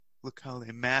Look how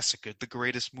they massacred the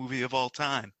greatest movie of all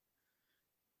time.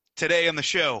 Today on the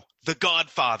show, The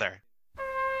Godfather.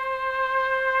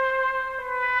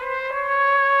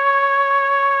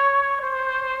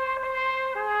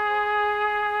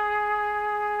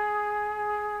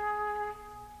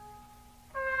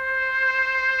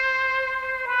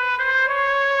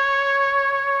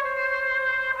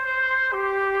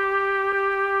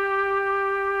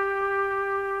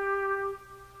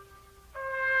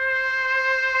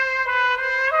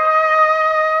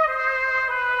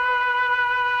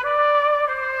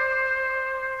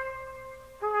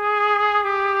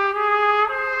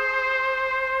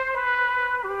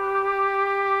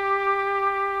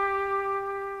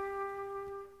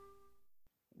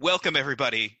 Welcome,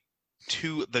 everybody,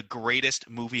 to the greatest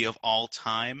movie of all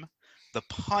time, the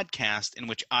podcast in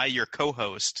which I, your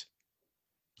co-host,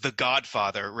 The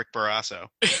Godfather, Rick Barrasso.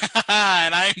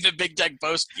 And I'm the Big Jack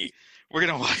Boski. We're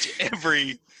going to watch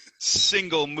every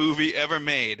single movie ever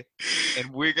made,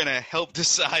 and we're going to help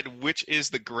decide which is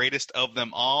the greatest of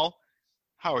them all.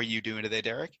 How are you doing today,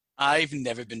 Derek? I've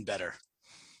never been better.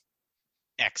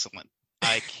 Excellent.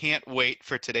 I can't wait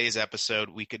for today's episode.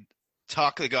 We could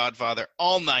talk The Godfather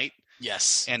all night.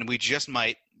 Yes. And we just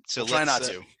might. So try not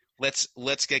to.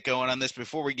 Let's get going on this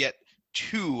before we get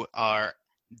to our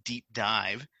deep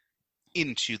dive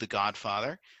into The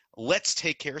Godfather. Let's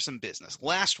take care of some business.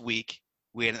 Last week,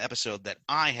 we had an episode that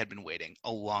I had been waiting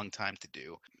a long time to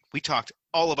do. We talked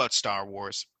all about Star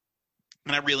Wars,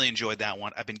 and I really enjoyed that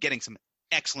one. I've been getting some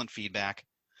excellent feedback,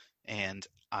 and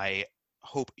I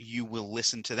hope you will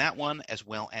listen to that one as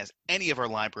well as any of our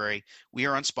library. We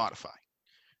are on Spotify.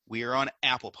 We are on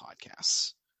Apple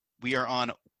Podcasts. We are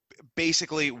on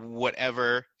basically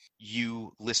whatever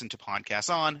you listen to podcasts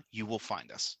on, you will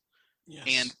find us. Yes.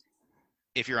 And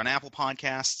if you're on Apple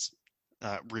Podcasts,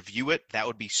 review it. That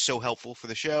would be so helpful for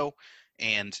the show.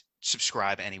 And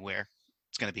subscribe anywhere.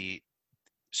 It's going to be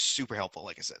super helpful,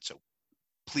 like I said. So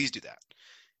please do that.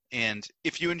 And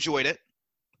if you enjoyed it,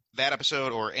 that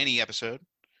episode or any episode,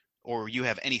 or you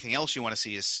have anything else you want to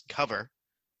see us cover,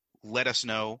 let us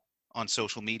know on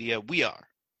social media. We are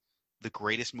the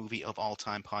Greatest Movie of All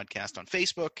Time podcast on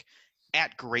Facebook,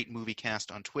 at Great Movie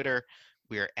Cast on Twitter.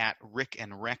 We are at Rick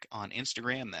and Rec on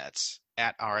Instagram. That's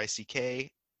at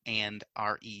RICK and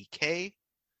REK.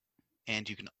 And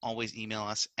you can always email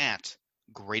us at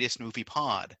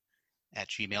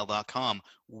greatestmoviepod@gmail.com.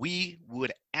 We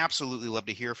would absolutely love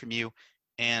to hear from you.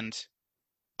 And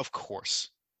of course,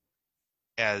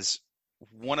 as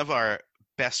one of our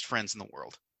best friends in the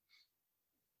world,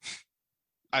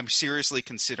 I'm seriously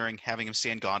considering having him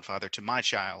stand Godfather to my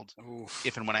child, Oof.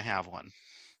 if and when I have one.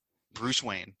 Bruce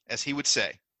Wayne, as he would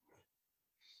say,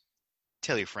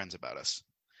 tell your friends about us.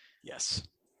 Yes.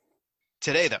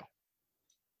 Today, though,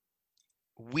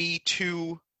 we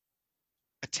two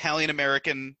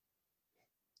Italian-American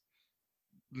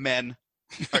men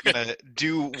are going to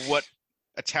do what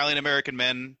Italian-American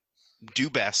men do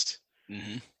best,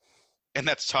 and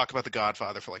that's talk about The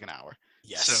Godfather for like an hour.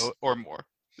 Yes. So, or more.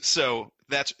 So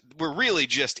we're really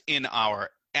just in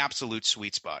our absolute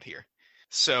sweet spot here.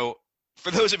 So for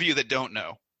those of you that don't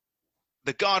know,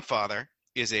 The Godfather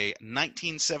is a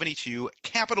 1972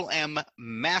 capital M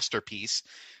masterpiece.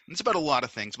 And it's about a lot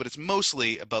of things, but it's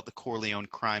mostly about the Corleone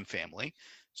crime family.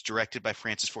 It's directed by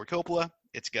Francis Ford Coppola.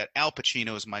 It's got Al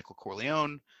Pacino as Michael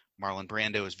Corleone, Marlon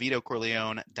Brando as Vito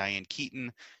Corleone, Diane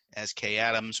Keaton as Kay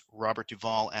Adams, Robert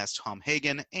Duvall as Tom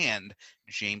Hagen, and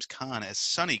James Caan as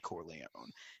Sonny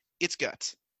Corleone. It's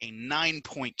got a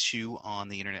 9.2 on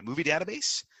the Internet Movie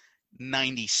Database,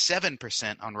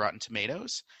 97% on Rotten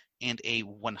Tomatoes, and a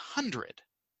 100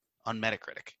 on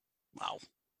Metacritic. Wow.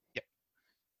 Yep.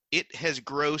 It has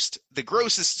grossed, the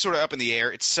gross is sort of up in the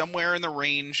air. It's somewhere in the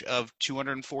range of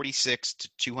 246 to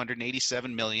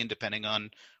 287 million, depending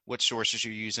on what sources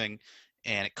you're using.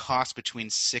 And it costs between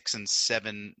 $6 and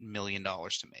 $7 million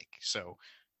to make. So,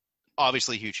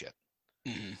 obviously, huge hit.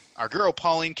 Mm-hmm. Our girl,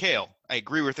 Pauline Kael, I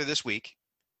agree with her this week.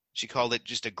 She called it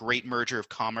just a great merger of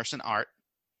commerce and art.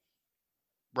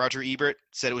 Roger Ebert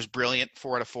said it was brilliant,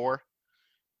 4 out of 4.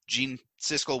 Gene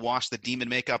Siskel washed the demon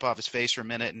makeup off his face for a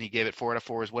minute, and he gave it 4 out of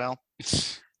 4 as well.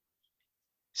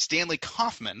 Stanley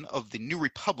Kaufman of the New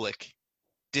Republic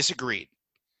disagreed.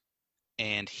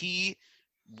 And he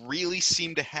really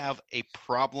seemed to have a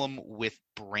problem with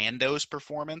Brando's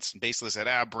performance. Basically said,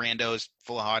 Brando's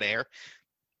full of hot air.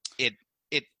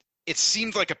 It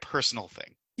seemed like a personal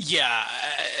thing. Yeah,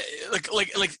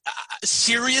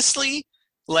 seriously,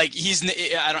 like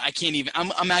I can't even.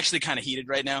 I'm actually kind of heated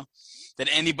right now that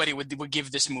anybody would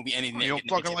give this movie any negativity. You don't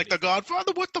fucking like The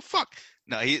Godfather? What the fuck?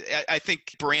 No, I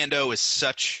think Brando is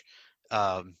such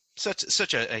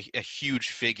such a huge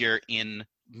figure in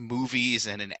movies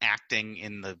and in acting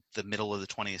in the middle of the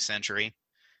 20th century.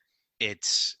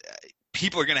 It's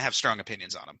people are going to have strong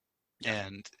opinions on him, Yeah.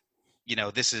 and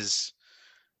this is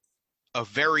a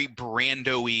very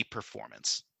Brando-y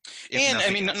performance, if And I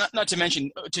nothing mean, else. not to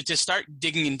mention to start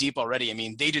digging in deep already. I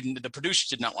mean, the producers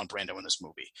did not want Brando in this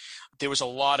movie. There was a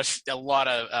lot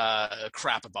of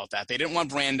crap about that. They didn't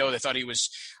want Brando. They thought he was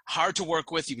hard to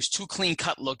work with. He was too clean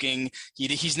cut looking.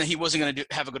 He wasn't going to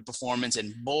have a good performance.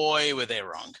 And boy, were they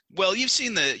wrong. Well, you've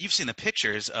seen the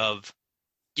pictures of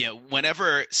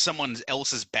whenever someone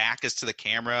else's back is to the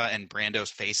camera and Brando's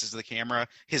face is to the camera,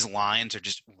 his lines are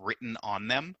just written on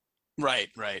them Right,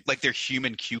 right. like they're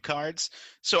human cue cards.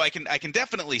 So I can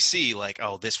definitely see like,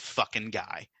 oh, this fucking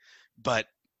guy. But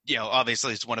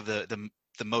obviously it's one of the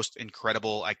most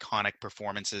incredible iconic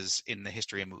performances in the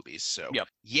history of movies. So Yep.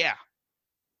 yeah,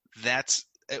 that's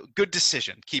a good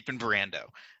decision keeping Brando.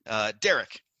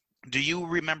 Derek, do you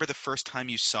remember the first time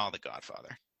you saw The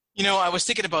Godfather? I was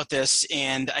thinking about this,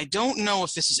 and I don't know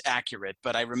if this is accurate,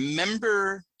 but I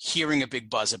remember hearing a big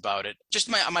buzz about it. Just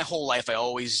my whole life, I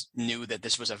always knew that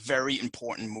this was a very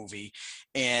important movie.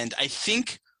 And I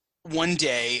think one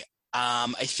day,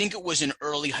 I think it was in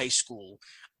early high school,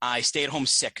 I stayed home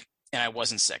sick, and I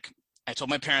wasn't sick. I told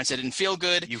my parents I didn't feel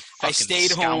good. You I fucking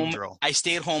stayed home. scoundrel. I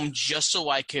stayed home just so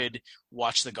I could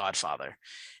watch The Godfather.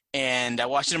 And I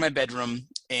watched it in my bedroom,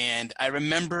 and I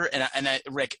remember,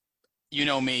 Rick, you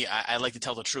know me, I like to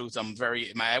tell the truth.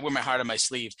 I wear my heart on my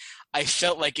sleeve. I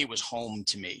felt like it was home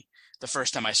to me the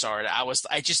first time I saw it.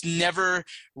 I just never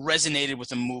resonated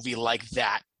with a movie like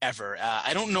that ever.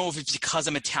 I don't know if it's because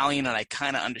I'm Italian and I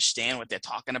kind of understand what they're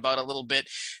talking about a little bit,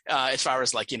 as far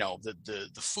as like, the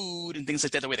food and things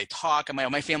like that, the way they talk. And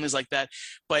my family's like that,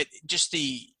 but just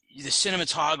the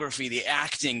cinematography, the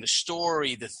acting, the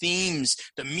story, the themes,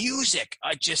 the music,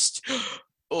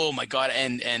 oh my God.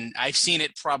 And I've seen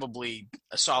it probably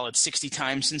a solid 60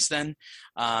 times since then.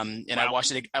 And Wow.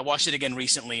 I watched it again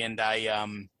recently, and I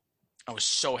was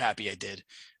so happy I did.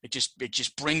 It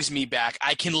just brings me back.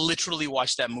 I can literally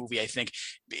watch that movie. I think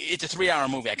it's a 3-hour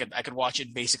movie. I could watch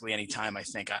it basically anytime. I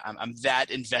think I'm that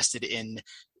invested in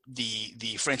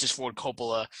the Francis Ford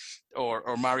Coppola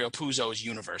or Mario Puzo's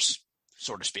universe,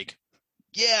 so to speak.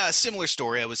 Yeah, similar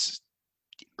story. I was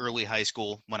early high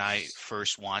school when I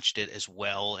first watched it as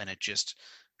well, and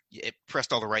it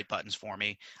pressed all the right buttons for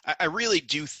me. I really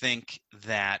do think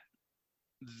that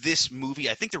this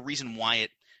movie, I think the reason why it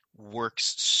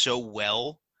works so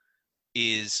well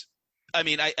is, I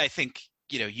mean, I think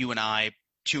you and I,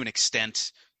 to an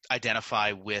extent,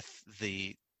 identify with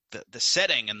the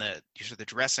setting and the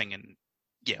dressing, and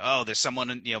oh, there's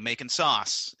someone making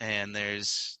sauce, and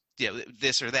there's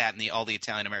this or that, and all the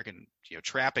Italian American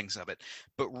trappings of it.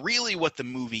 But really, what the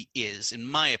movie is, in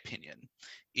my opinion,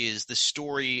 is the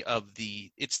story of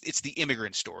it's the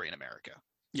immigrant story in America,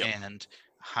 Yep. and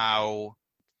how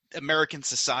American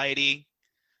society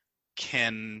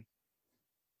can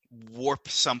warp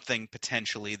something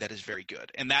potentially that is very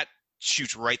good, and that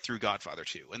shoots right through Godfather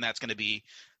 2, and that's going to be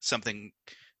something.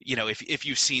 If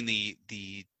you've seen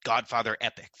the Godfather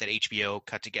epic that HBO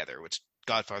cut together, which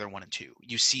Godfather 1 and 2,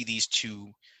 you see these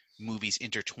two movies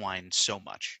intertwined so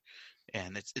much,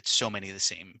 and it's so many of the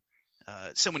same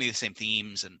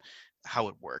themes and how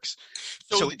it works.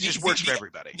 So it just works for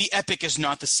everybody. The epic is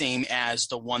not the same as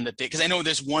the one because I know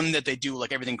there's one that they do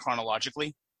like everything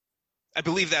chronologically. I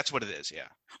believe that's what it is. Yeah.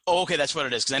 Oh, okay, that's what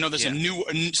it is. Because I know there's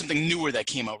something newer that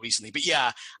came out recently. But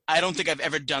yeah, I don't think I've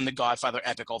ever done the Godfather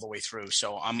epic all the way through.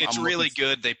 So It's I'm really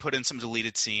good. They put in some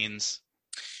deleted scenes.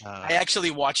 I actually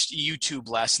watched YouTube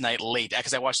last night late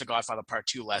because I watched The Godfather Part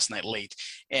 2 last night late,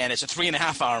 and it's a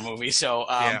 3.5-hour movie. So,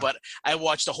 but I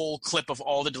watched a whole clip of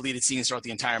all the deleted scenes throughout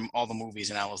all the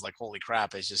movies, and I was like, "Holy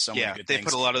crap!" It's just so many good they things.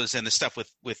 put a lot of those in, the stuff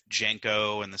with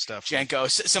Jenko and the stuff. Jenko.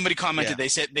 Somebody commented.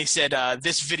 Yeah. They said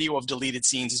this video of deleted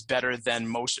scenes is better than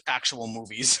most actual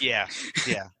movies. Yeah,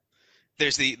 yeah.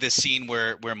 There's the scene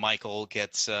where Michael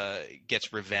gets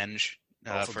revenge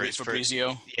for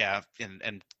Fabrizio. Yeah,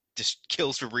 and just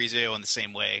kills Fabrizio in the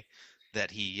same way that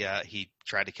he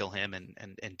tried to kill him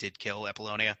and did kill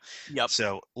Apollonia. Yep.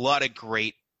 So a lot of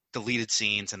great deleted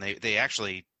scenes, and they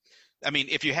actually, I mean,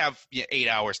 if you have 8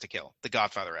 hours to kill, the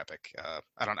Godfather epic,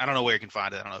 I don't know where you can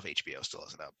find it. I don't know if HBO still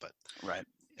has it up, but right,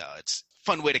 it's a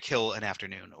fun way to kill an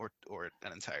afternoon or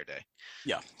an entire day.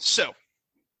 Yeah. So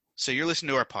you're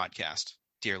listening to our podcast,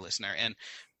 dear listener, and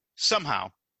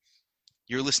somehow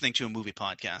you're listening to a movie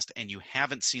podcast and you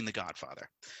haven't seen The Godfather.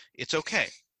 It's okay.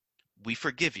 We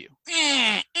forgive you.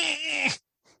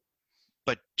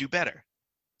 But do better.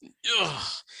 Ugh.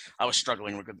 I was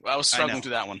struggling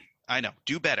through that one. I know.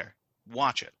 Do better.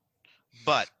 Watch it.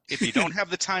 But if you don't have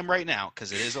the time right now,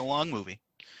 because it is a long movie,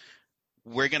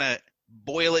 we're going to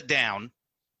boil it down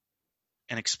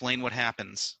and explain what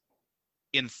happens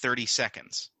in 30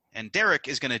 seconds. And Derek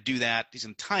is going to do that. He's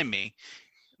going to time me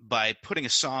by putting a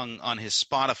song on his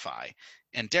Spotify.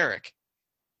 And Derek,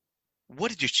 what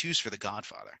did you choose for The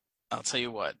Godfather? I'll tell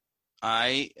you what.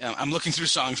 I'm looking through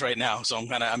songs right now, so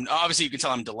I'm obviously you can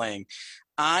tell I'm delaying.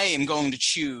 I am going to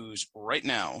choose right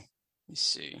now. Let me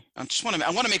see. I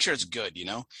want to make sure it's good, you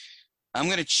know. I'm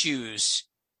going to choose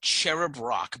Cherub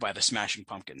Rock by the Smashing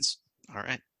Pumpkins. All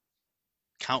right.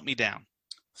 Count me down.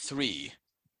 3,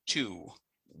 2,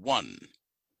 1.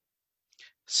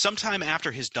 Sometime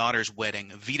after his daughter's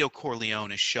wedding, Vito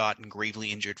Corleone is shot and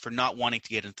gravely injured for not wanting to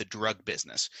get into the drug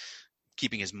business,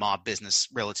 keeping his mob business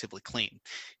relatively clean.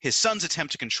 His sons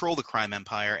attempt to control the crime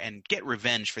empire and get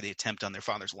revenge for the attempt on their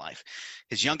father's life.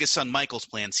 His youngest son Michael's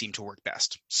plan seemed to work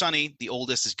best. Sonny, the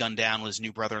oldest, is gunned down when his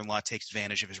new brother-in-law takes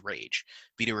advantage of his rage.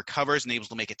 Vito recovers and able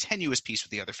to make a tenuous peace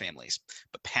with the other families,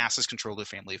 but passes control of the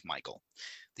family of Michael.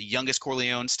 The youngest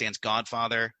Corleone stands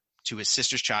godfather to his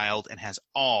sister's child and has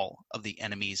all of the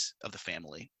enemies of the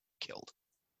family killed.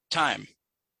 Time.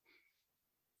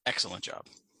 Excellent job.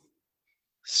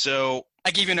 So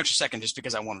I gave you an extra second just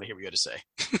because I wanted to hear what you had to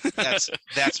say.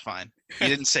 That's fine. You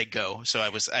didn't say go, so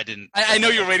I didn't. I know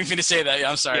you were waiting for me to say that. Yeah,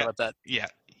 I'm sorry about that. Yeah,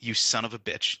 you son of a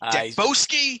bitch, Dick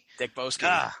Boski. Dick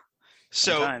Boski.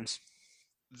 So sometimes.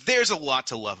 There's a lot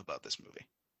to love about this movie,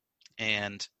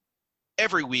 and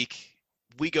every week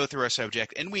we go through our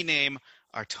subject and we name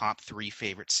our top 3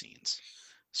 favorite scenes.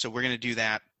 So we're going to do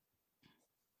that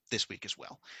this week as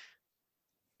well.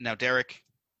 Now, Derek,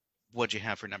 what'd you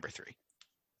have for number 3?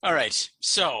 All right.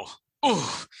 So,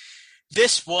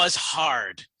 this was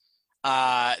hard.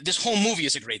 This whole movie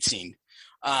is a great scene.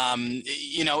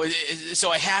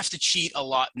 So I have to cheat a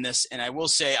lot in this, and I will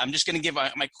say I'm just going to give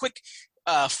my quick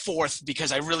fourth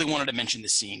because I really wanted to mention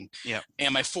this scene. Yeah.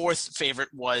 And my fourth favorite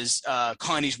was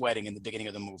Connie's wedding in the beginning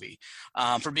of the movie.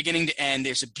 From beginning to end,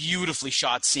 there's a beautifully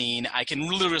shot scene. I can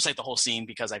literally recite the whole scene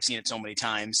because I've seen it so many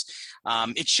times.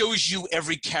 It shows you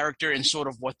every character and sort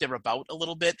of what they're about a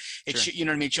little bit. You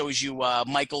know what I mean? It shows you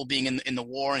Michael being in the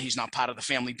war and he's not part of the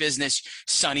family business.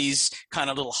 Sonny's kind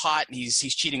of a little hot and he's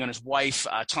cheating on his wife.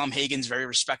 Tom Hagen's very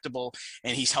respectable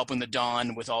and he's helping the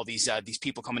Don with all these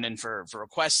people coming in for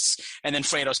requests. And then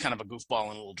Fredo's kind of a goofball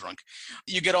and a little drunk.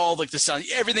 You get all like the sun.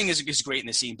 Everything is great in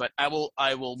the scene, but I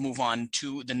will move on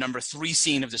to the number 3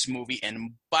 scene of this movie.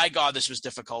 And by God, this was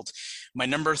difficult. My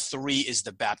number 3 is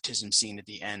the baptism scene at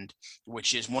the end,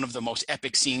 which is one of the most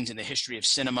epic scenes in the history of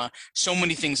cinema. So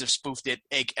many things have spoofed it.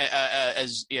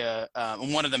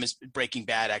 One of them is Breaking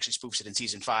Bad actually spoofs it in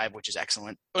season 5, which is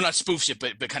excellent. Well, not spoofs it,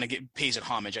 but kind of pays it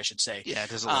homage, I should say. Yeah, it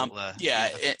does a little.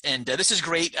 And this is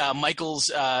great. Michael's,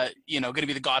 going to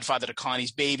be the godfather to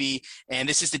Connie's baby, and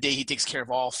this is the day he takes care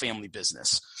of all family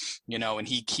business. And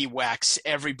he whacks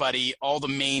everybody, all the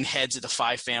main heads of the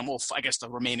 5 families. Well, I guess the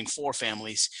remaining 4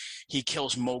 families. He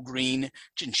kills Mo Green,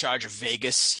 in charge of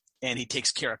Vegas, and he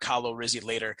takes care of Carlo Rizzi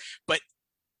later. But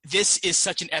this is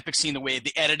such an epic scene, the way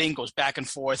the editing goes back and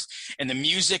forth and the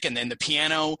music and then the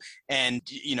piano and,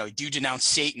 do you denounce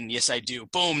Satan? Yes, I do.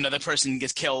 Boom, another person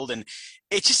gets killed. And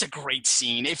it's just a great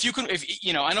scene.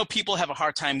 I know people have a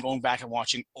hard time going back and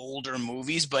watching older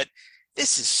movies, but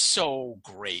this is so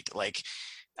great. Like,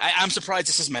 I'm surprised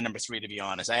this is my number 3, to be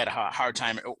honest. I had a hard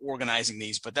time organizing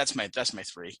these, but that's my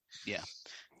 3. Yeah.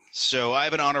 So I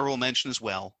have an honorable mention as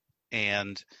well.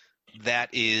 And that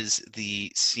is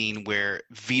the scene where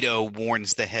Vito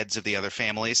warns the heads of the other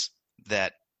families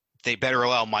that they better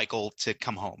allow Michael to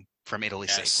come home from Italy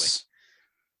safely.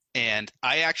 And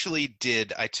I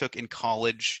took in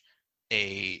college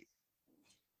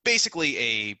basically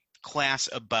a class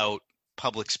about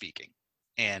public speaking.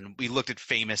 And we looked at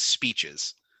famous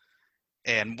speeches.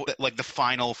 And like the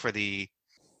final for the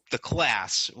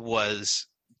class was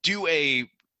do a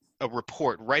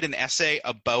report, write an essay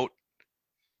about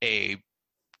a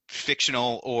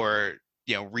fictional or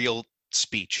real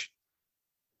speech,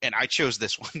 and I chose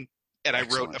this one, and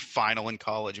Excellent. I wrote a final in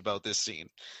college about this scene.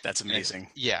 That's amazing.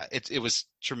 It was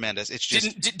tremendous. It's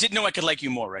just didn't know I could like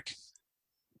you more, Rick.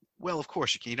 Well, of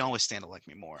course you can. You'd always stand to like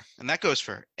me more, and that goes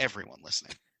for everyone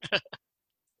listening.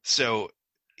 So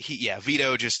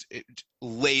Vito just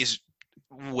lays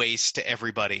waste to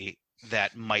everybody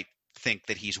that might think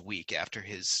that he's weak after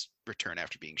his return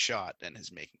after being shot and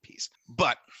his making peace.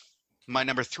 But my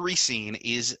number 3 scene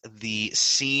is the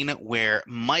scene where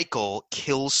Michael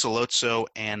kills Sollozzo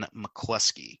and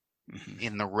McCluskey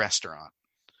in the restaurant.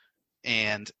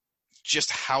 And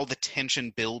just how the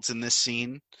tension builds in this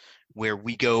scene, where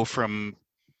we go from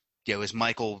is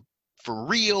Michael for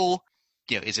real?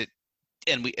 Is it?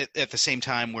 And we at the same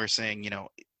time we're saying,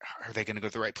 are they going to go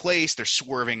to the right place? They're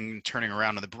swerving, turning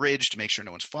around on the bridge to make sure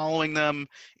no one's following them.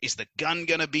 Is the gun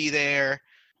going to be there?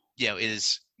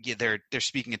 They're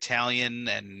speaking Italian,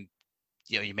 and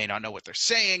you may not know what they're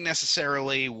saying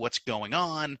necessarily. What's going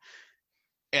on?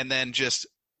 And then just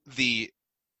the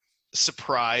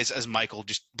surprise as Michael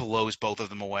just blows both of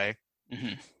them away.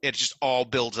 Mm-hmm. It just all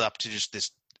builds up to just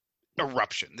this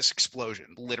eruption, this explosion,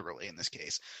 literally in this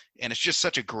case. And it's just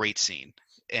such a great scene.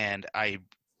 And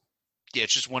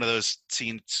it's just one of those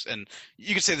scenes, and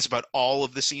you could say this about all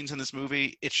of the scenes in this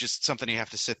movie. It's just something you have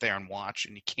to sit there and watch,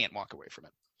 and you can't walk away from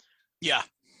it. Yeah.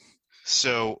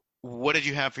 So what did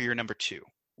you have for your number 2?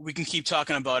 We can keep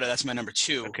talking about it. That's my number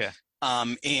 2. Okay.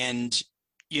 And,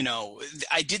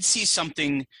 I did see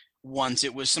something once.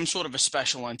 It was some sort of a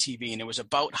special on TV, and it was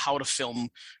about how to film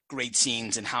great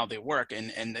scenes and how they work.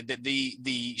 And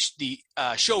the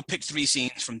show picked 3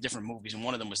 scenes from different movies, and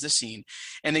one of them was this scene.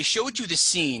 And they showed you the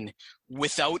scene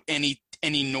without any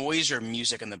noise or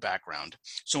music in the background.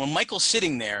 So when Michael's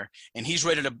sitting there and he's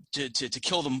ready to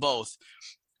kill them both,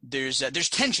 there's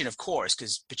tension, of course,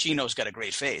 because Pacino's got a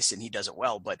great face and he does it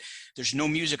well, but there's no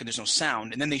music and there's no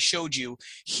sound. And then they showed you,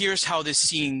 here's how this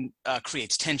scene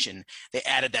creates tension. They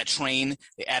added that train,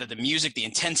 they added the music, the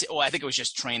intensity. Oh, I think it was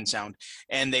just train sound.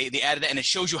 And they added that, and it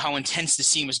shows you how intense the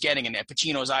scene was getting. And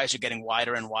Pacino's eyes are getting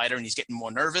wider and wider, and he's getting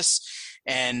more nervous.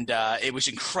 And it was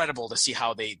incredible to see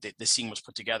how the scene was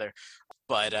put together.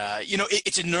 But,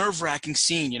 it's a nerve-wracking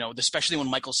scene, especially when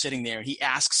Michael's sitting there. He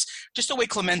asks, just the way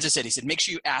Clemenza said, he said, make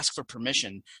sure you ask for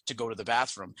permission to go to the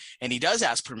bathroom. And he does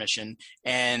ask permission.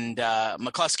 And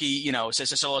McCluskey, says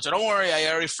to Sollozzo, don't worry, I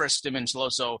already frisked him. And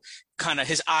Sollozzo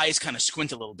his eyes kind of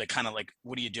squint a little bit, kind of like,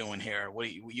 what are you doing here?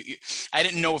 I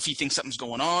didn't know if he thinks something's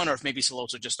going on, or if maybe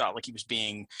Sollozzo just thought like he was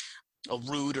being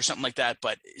rude or something like that,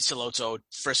 but Sollozzo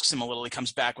frisks him a little. He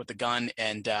comes back with the gun,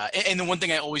 and the one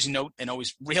thing I always note and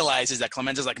always realize is that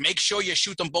Clemenza's like, make sure you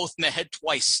shoot them both in the head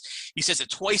twice. He says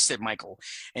it twice to Michael,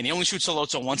 and he only shoots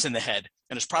Sollozzo once in the head,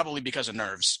 and it's probably because of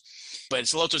nerves. But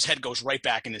Sollozzo's head goes right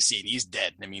back in the scene. He's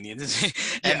dead. I mean,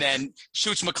 and then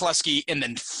shoots McCluskey in the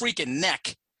freaking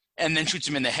neck, and then shoots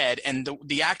him in the head. And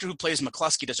the actor who plays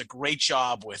McCluskey does a great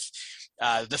job with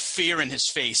the fear in his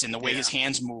face and the way his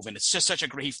hands move. And it's just such a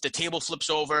great, the table flips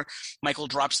over. Michael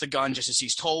drops the gun just as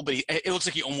he's told, but it looks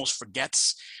like he almost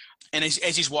forgets. And as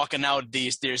he's walking out,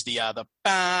 there's the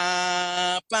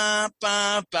ba, ba,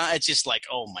 ba, ba. It's just like,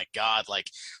 oh my God,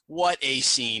 like what a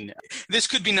scene. This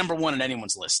could be number 1 on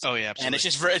anyone's list. Oh yeah, absolutely. And it's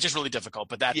just really difficult,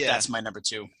 but that's my number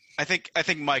 2. I think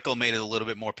Michael made it a little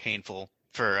bit more painful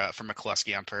for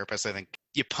McCluskey on purpose. I think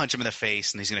you punch him in the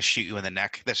face and he's going to shoot you in the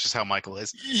neck. That's just how Michael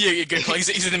is. Yeah, good call.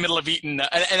 He's in the middle of eating.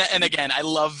 And again, I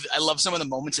love some of the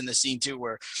moments in the scene too,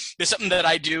 where there's something that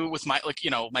I do with my,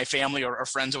 my family or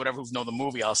friends or whatever who know the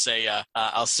movie. I'll say,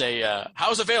 how's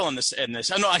the veal in this?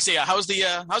 Oh, no, I say, how's the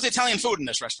Italian food in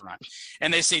this restaurant?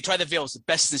 And they say, try the veal. It's the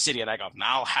best in the city. And I go,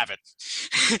 now I'll have it.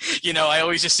 I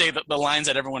always just say the lines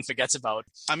that everyone forgets about.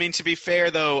 I mean, to be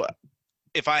fair though,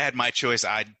 if I had my choice,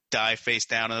 I'd die face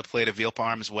down on a plate of veal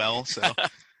parm as well. So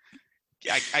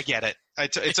I get it.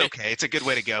 It's okay. It's a good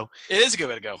way to go. It is a good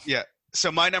way to go. Yeah. So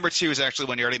my number 2 is actually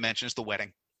one you already mentioned, is the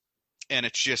wedding. And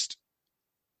it's just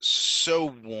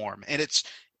so warm. And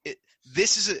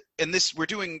we're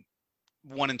doing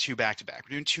 1 and 2 back to back.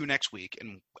 We're doing 2 next week.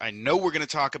 And I know we're going to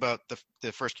talk about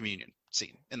the first communion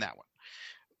scene in that one.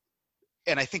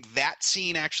 And I think that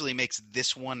scene actually makes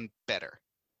this one better,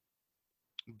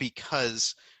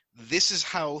 because this is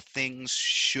how things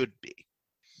should be.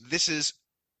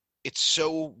 It's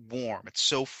so warm. It's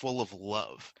so full of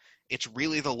love. It's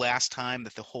really the last time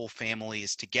that the whole family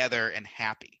is together and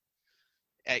happy.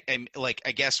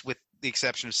 I guess with the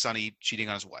exception of Sonny cheating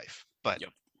on his wife. But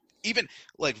even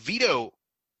like Vito,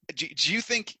 do you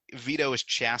think Vito is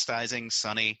chastising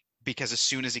Sonny because as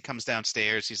soon as he comes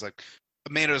downstairs, he's like,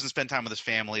 a man who doesn't spend time with his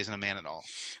family isn't a man at all?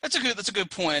 That's a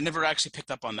good point. I never actually picked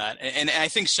up on that, and I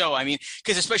think so. I mean,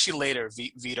 because especially later,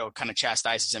 Vito kind of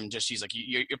chastises him. Just he's like,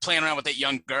 you're playing around with that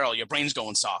young girl. Your brain's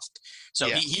going soft. So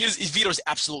Vito's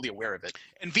absolutely aware of it.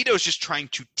 And Vito's just trying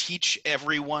to teach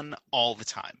everyone all the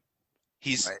time.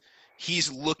 He's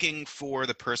looking for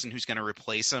the person who's going to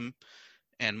replace him,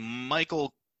 and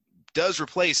Michael does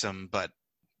replace him, but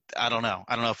I don't know.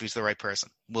 I don't know if he's the right person.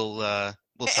 We'll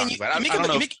talk about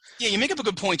it. You make up a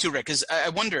good point too, Rick, because I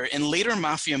wonder, in later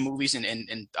mafia movies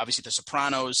and obviously The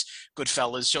Sopranos,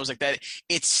 Goodfellas, shows like that,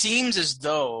 it seems as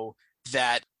though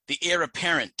that the heir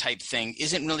apparent type thing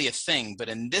isn't really a thing, but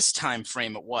in this time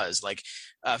frame it was. Like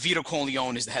Vito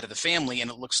Corleone is the head of the family, and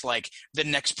it looks like the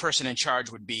next person in charge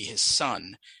would be his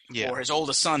son Yeah. or his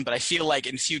oldest son. But I feel like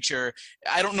in future,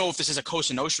 I don't know if this is a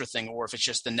Cosa Nostra thing or if it's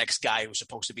just the next guy who's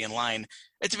supposed to be in line.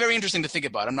 It's very interesting to think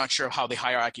about. I'm not sure how the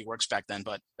hierarchy works back then,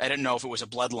 but I didn't know if it was a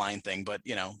bloodline thing, but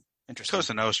interesting.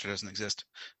 Cosa Nostra doesn't exist.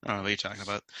 I don't know what you're talking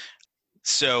about.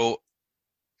 So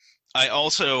I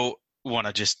also want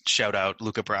to just shout out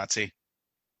Luca Brasi.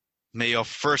 May your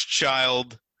first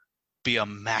child be a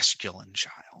masculine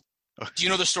child. Do you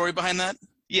know the story behind that?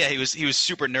 Yeah, he was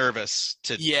super nervous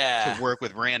to Yeah. work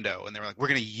with Rando, and they were like, we're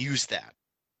going to use that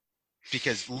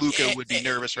because Luca would be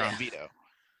nervous around Yeah. Vito.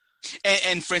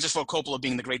 And Francis Ford Coppola,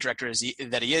 being the great director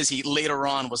that he is, he later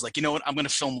on was like, you know what, I'm going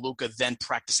to film Luca then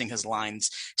practicing his lines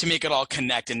to make it all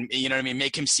connect and, you know what I mean,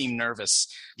 make him seem nervous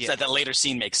Yeah. so that later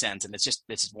scene makes sense. And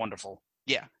it's wonderful.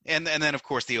 Yeah, and then of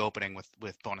course the opening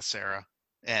with Bonacera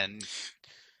and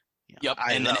Yep.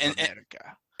 I love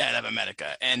America. I love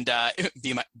America. And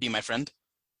be my friend,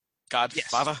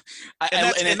 Godfather.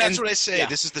 Yes. And that's what I say. Yeah.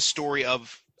 This is the story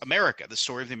of America, the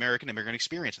story of the American immigrant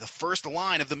experience. The first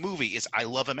line of the movie is "I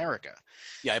love America."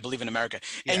 Yeah, I believe in America.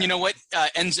 Yeah. And you know what?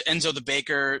 Enzo the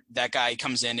baker, that guy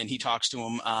comes in and he talks to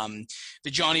him.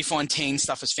 The Johnny Fontaine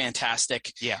stuff is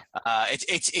fantastic. Yeah.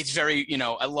 It's very,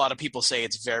 a lot of people say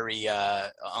it's very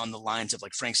on the lines of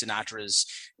like Frank Sinatra's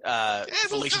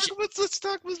relationship. Let's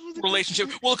talk Relationship.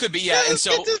 Well, it could be, yeah. And let's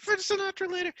so, get to Frank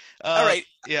Sinatra later. all right.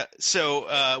 Yeah.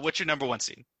 So, what's your number one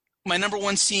scene? My number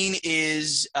one scene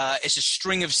is it's a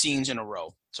string of scenes in a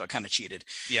row. So I kind of cheated.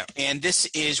 Yeah. And this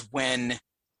is when.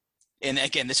 And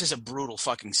again, this is a brutal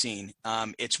fucking scene.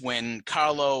 It's when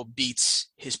Carlo beats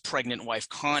his pregnant wife,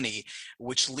 Connie,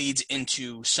 which leads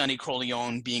into Sonny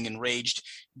Corleone being enraged,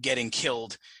 getting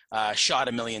killed, shot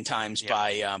a million times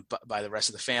by the rest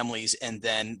of the families. And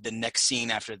then the next scene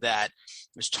after that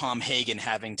was Tom Hagen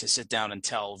having to sit down and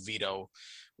tell Vito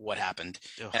what happened.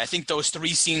 Ugh. And I think those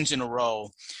three scenes in a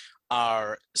row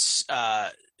are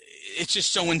it's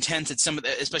just so intense. It's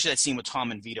especially that scene with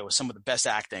Tom and Vito is some of the best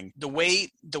acting. The way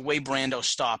Brando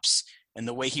stops and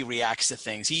the way he reacts to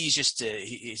things, he's just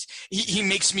he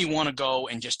makes me want to go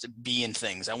and just be in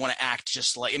things. I want to act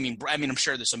just like. I mean, I'm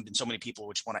sure there's been so many people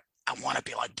which I want to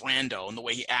be like Brando and the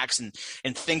way he acts and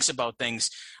thinks about things.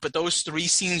 But those three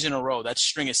scenes in a row, that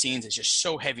string of scenes is just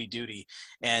so heavy duty.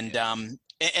 And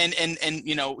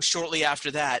shortly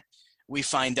after that, we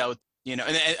find out.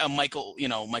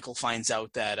 Michael finds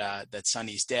out that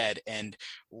Sonny's dead, and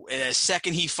the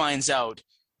second he finds out,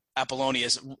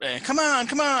 Apollonia's come on,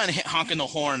 honking the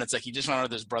horn. It's like he just found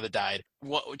out that his brother died.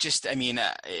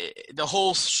 The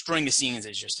whole string of scenes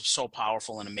is just so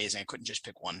powerful and amazing. I couldn't just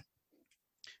pick one.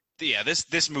 Yeah,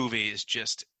 this movie is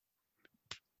just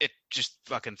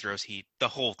fucking throws heat the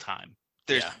whole time.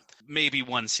 There's maybe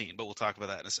one scene, but we'll talk about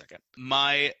that in a second.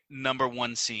 My number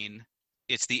one scene,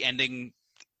 it's the ending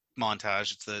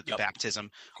montage. It's the baptism,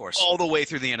 of course, all the way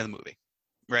through the end of the movie,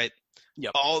 right?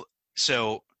 Yep.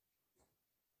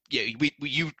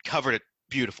 You covered it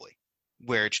beautifully,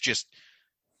 where it's just,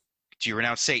 do you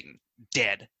renounce Satan?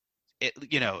 Dead.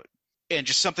 And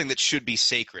just something that should be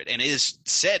sacred and is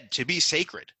said to be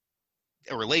sacred,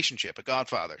 a relationship, a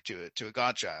godfather to a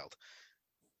godchild,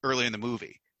 early in the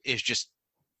movie, is just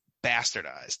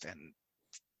bastardized and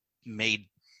made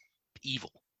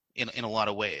evil in a lot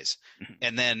of ways. Mm-hmm.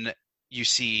 And then you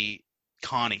see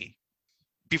Connie.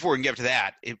 Before we can get to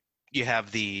that, you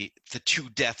have the two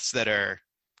deaths that are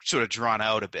sort of drawn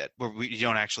out a bit, where you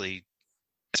don't actually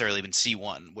necessarily even see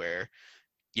one, where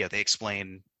they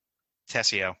explain,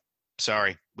 Tessio,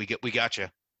 sorry, we got you.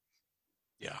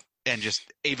 Yeah. And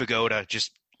just Ava Goda,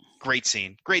 just great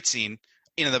scene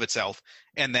in and of itself.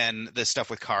 And then the stuff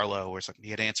with Carlo, where it's like, you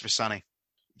got to answer for Sonny.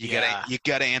 You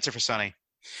got to answer for Sonny.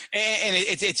 And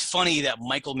it's funny that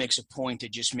Michael makes a point to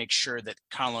just make sure that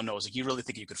Carlo knows. Like, you really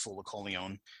think you could fool a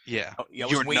Corleone? Yeah.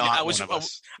 I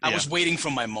was waiting for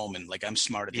my moment. Like, I'm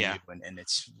smarter than you, and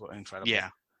it's incredible. Yeah.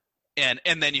 And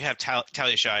then you have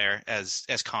Talia Shire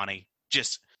as Connie.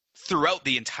 Just throughout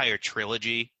the entire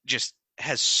trilogy, just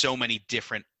shows so many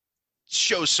different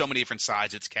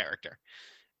sides of its character.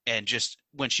 And just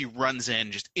when she runs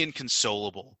in, just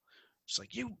inconsolable. Just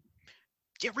like, you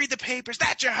read the papers.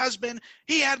 That's your husband.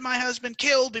 He had my husband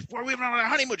killed before we went on our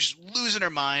honeymoon. Just losing her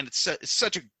mind. It's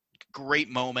such a great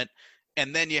moment.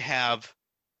 And then you have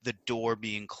the door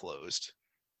being closed.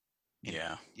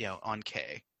 On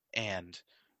Kay, and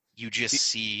you just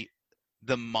see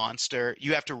the monster.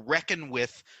 You have to reckon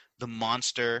with the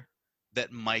monster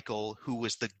that Michael, who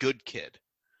was the good kid,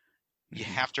 You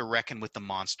have to reckon with the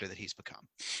monster that he's become.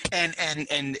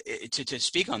 And to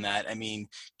speak on that, I mean,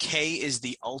 Kay is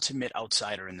the ultimate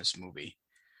outsider in this movie.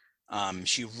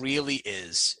 She really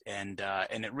is, and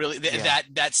it really Yeah.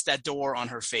 that door on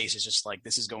her face is just like,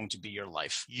 this is going to be your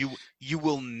life. You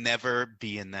will never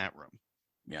be in that room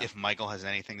Yeah, if Michael has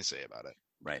anything to say about it.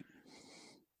 right.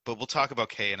 But we'll talk about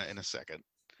Kay in a second.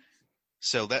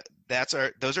 So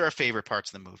those are our favorite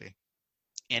parts of the movie.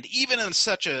 And even in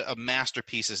such a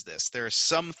masterpiece as this, there are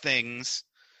some things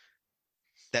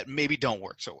that maybe don't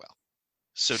work so well.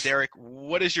 So Derek,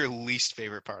 what is your least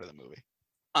favorite part of the movie?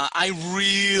 I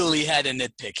really had a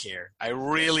nitpick here. I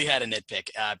really had a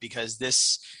nitpick because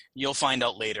this, you'll find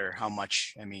out later how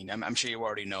much. I mean, I'm sure you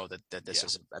already know that this Yeah.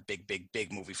 is a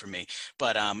big movie for me.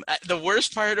 But the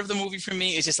worst part of the movie for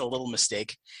me is just a little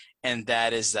mistake, and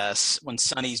that is when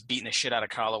Sonny's beating the shit out of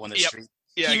Carlo in the Yep. street.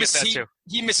 Yeah, I get that too.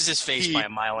 He misses his face He by a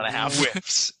mile and a half.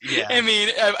 whiffs. Yeah. I mean,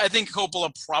 I think Coppola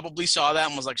probably saw that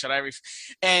and was like, "Should I?"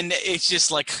 And it's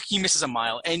just like he misses a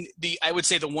mile. And I would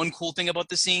say the one cool thing about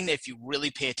the scene, if you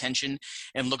really pay attention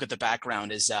and look at the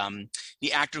background, is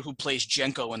the actor who plays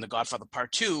Jenko in The Godfather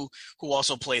Part 2, who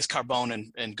also plays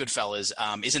Carbone in Goodfellas,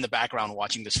 is in the background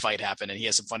watching this fight happen, and he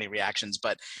has some funny reactions.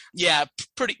 But yeah,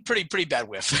 pretty bad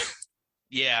whiff.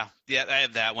 Yeah, I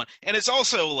have that one. And it's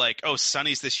also like, oh,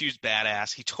 Sonny's this huge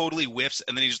badass. He totally whiffs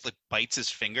and then he just like bites his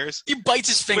fingers. He bites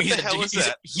his finger. What the hell is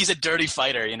that? He's a dirty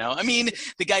fighter, you know? I mean,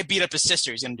 the guy beat up his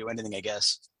sister. He's going to do anything, I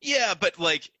guess. Yeah, but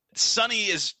like Sonny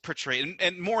is portrayed,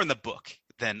 and more in the book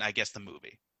than I guess the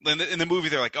movie. In the movie,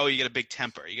 they're like, oh, you get a big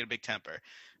temper. You get a big temper.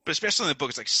 But especially in the book,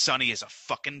 it's like Sonny is a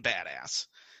fucking badass.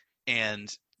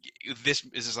 And this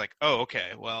is just like, oh, okay,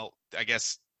 well, I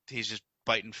guess he's just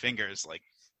biting fingers like,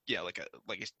 yeah, like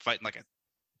he's fighting like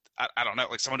I don't know,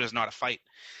 like someone who doesn't know how to fight.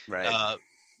 Right.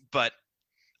 But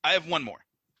I have one more.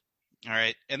 All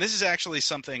right, and this is actually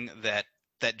something that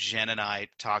Jen and I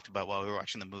talked about while we were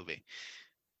watching the movie.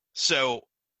 So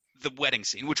the wedding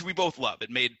scene, which we both love,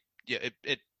 we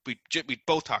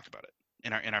both talked about it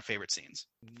in our favorite scenes.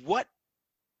 What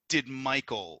did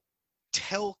Michael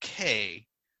tell Kay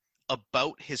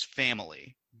about his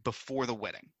family before the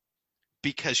wedding?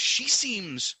 Because she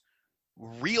seems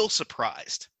real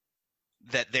surprised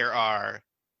that there are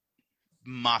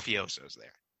mafiosos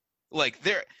there. Like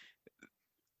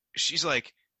she's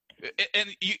like, and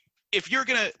if you're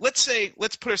gonna, let's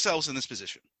put ourselves in this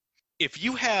position. If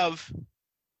you have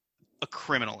a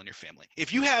criminal in your family,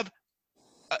 if you're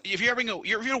having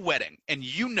a wedding and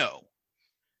you know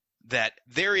that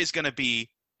there is going to be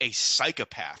a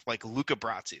psychopath like Luca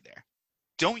Brasi there,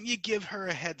 don't you give her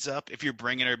a heads up if you're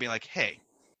bringing her, be like, hey,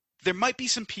 there might be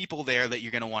some people there that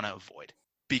you're going to want to avoid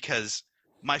because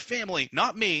my family,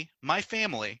 not me, my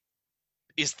family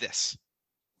is this.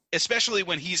 Especially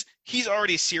when he's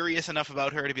already serious enough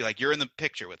about her to be like, you're in the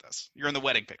picture with us. You're in the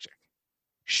wedding picture.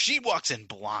 She walks in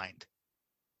blind.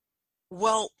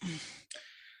 Well,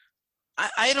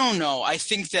 I don't know. I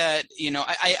think that, you know,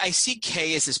 I see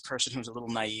Kay as this person who's a little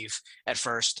naive at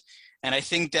first. And I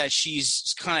think that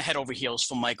she's kind of head over heels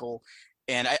for Michael.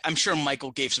 And I'm sure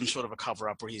Michael gave some sort of a cover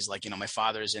up where he's like, you know, my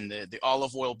father's in the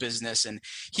olive oil business. And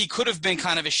he could have been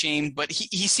kind of ashamed, but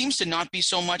he seems to not be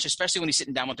so much, especially when he's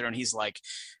sitting down with her and he's like,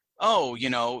 oh, you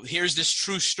know, here's this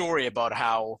true story about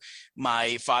how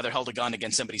my father held a gun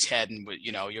against somebody's head and,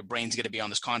 you know, your brain's going to be on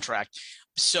this contract.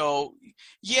 So,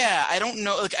 yeah, I don't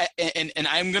know. Like, and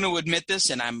I'm going to admit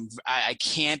this, and I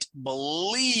can't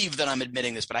believe that I'm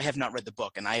admitting this, but I have not read the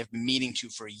book, and I have been meaning to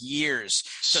for years.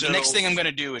 So the next thing I'm going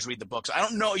to do is read the book. So I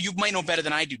don't know. You might know better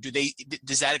than I do.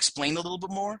 Does that explain a little bit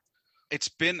more? It's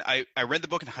been I read the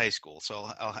book in high school,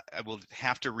 so I will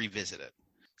have to revisit it.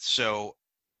 So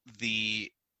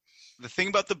the thing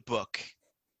about the book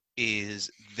is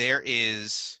there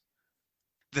is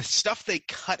the stuff they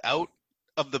cut out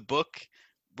of the book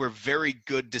were very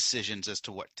good decisions as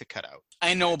to what to cut out.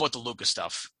 I know about the Lucas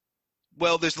stuff.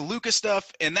 Well, there's the Lucas stuff,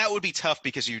 and that would be tough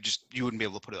because you wouldn't be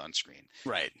able to put it on screen.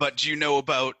 Right. But do you know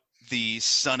about the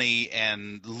Sonny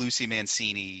and Lucy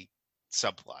Mancini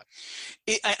subplot?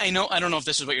 I know. I don't know if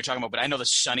this is what you're talking about, but I know that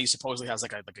Sonny supposedly has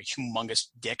like a humongous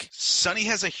dick. Sonny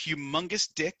has a humongous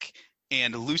dick,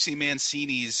 and Lucy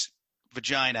Mancini's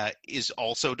vagina is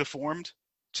also deformed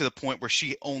to the point where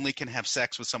she only can have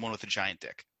sex with someone with a giant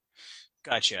dick.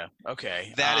 Gotcha.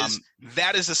 Okay.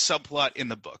 That is a subplot in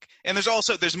the book, and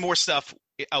there's more stuff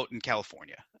out in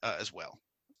California as well.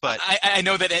 But I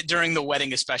know that during the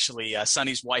wedding, especially,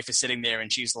 Sonny's wife is sitting there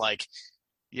and she's like,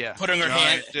 yeah, putting her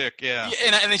hand, dick, yeah,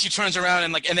 and then she turns around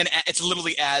and then it's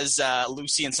literally as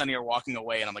Lucy and Sonny are walking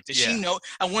away, and I'm like, does she know?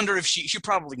 I wonder if she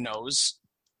probably knows.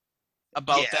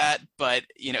 about Yeah, that, but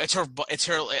it's her.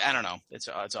 I don't know. It's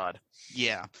odd.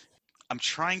 yeah. I'm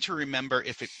trying to remember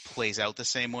if it plays out the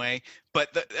same way, but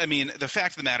I mean, the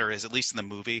fact of the matter is, at least in the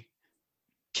movie,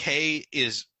 Kay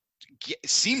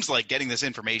seems like getting this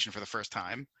information for the first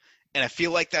time, and I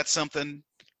feel like that's something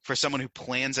for someone who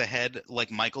plans ahead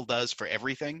like Michael does for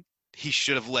everything. He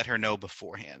should have let her know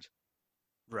beforehand.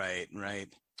 Right, right.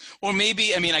 Or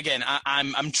maybe, I mean, again,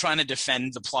 I'm trying to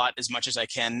defend the plot as much as I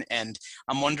can, and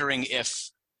I'm wondering if,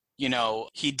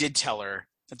 he did tell her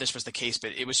that this was the case,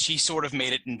 but it was she sort of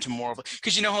made it into more of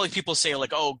because you know how like people say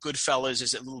like, oh, Goodfellas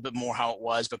is a little bit more how it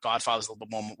was, but Godfather's a little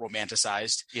bit more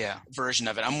romanticized Yeah. version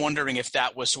of it. I'm wondering if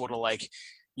that was sort of like,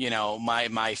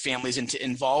 my family's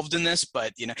involved in this,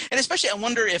 but and especially I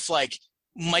wonder if like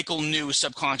Michael knew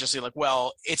subconsciously, like,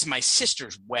 well, it's my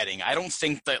sister's wedding. I don't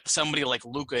think that somebody like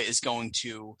Luca is going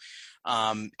to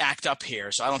act up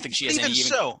here. So I don't think she But has even any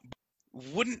even. so,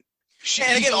 wouldn't she?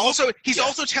 And again, He's yeah,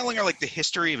 also telling her like the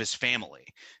history of his family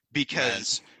right,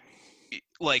 because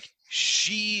like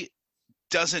she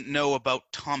doesn't know about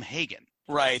Tom Hagen.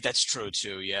 right. That's true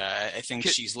too. Yeah, I think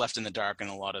she's left in the dark in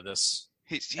a lot of this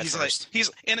at He's like first.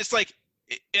 and it's like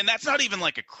and that's not even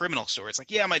like a criminal story. It's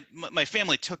like, yeah, my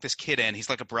family took this kid in. He's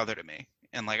like a brother to me,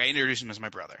 and like I introduced him as my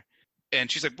brother. And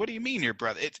she's like, "What do you mean, your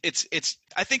brother?" It's.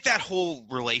 I think that whole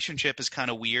relationship is kind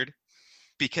of weird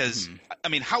because Hmm. I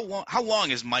mean, how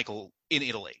long is Michael in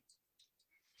Italy?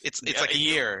 It's like a A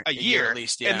year at year,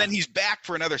 least. and Yeah, then he's back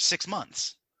for another 6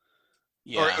 months,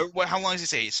 yeah. or what? How long does he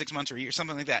say? 6 months or a year,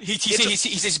 something like that. He says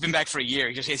he's been back for a year.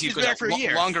 He He's goes back out for a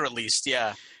year. longer at least.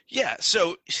 Yeah, Yeah,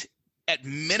 so at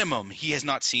minimum, he has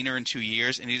not seen her in 2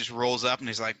 years, and he just rolls up and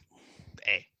he's like,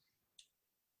 "Hey,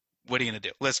 what are you gonna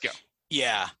do? Let's go."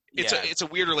 yeah, It's yeah, a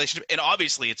weird relationship, and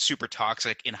obviously it's super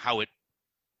toxic in how it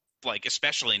like,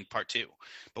 especially in part two.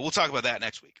 But we'll talk about that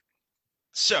next week.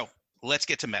 So let's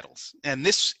get to medals, and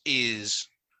this is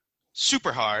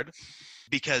super hard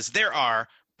because there are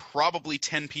probably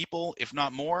 10 people, if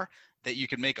not more, that you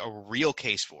can make a real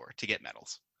case for to get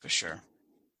medals. for sure.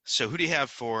 So who do you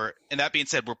have for? And that being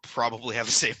said, we'll probably have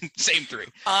the same three.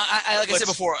 Like I said Let's.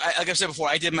 before,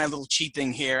 I did my little cheat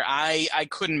thing here. I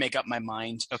couldn't make up my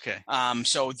mind. Okay.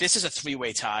 So this is a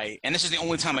three-way tie, and this is the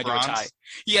only time For I do a tie. bronze.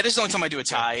 Yeah, this is the only time I do a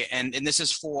Okay. tie, and this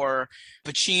is for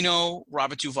Pacino,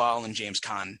 Robert Duvall, and James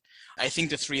Caan. I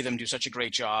think the three of them do such a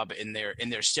great job in their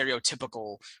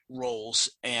stereotypical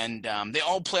roles, and they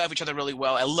all play off each other really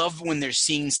well. I love when there's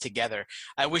scenes together.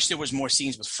 I wish there was more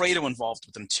scenes with Fredo involved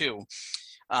with them too.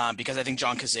 Because I think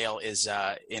John Cazale is,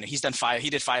 he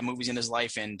did 5 movies in his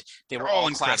life, and they They're were all all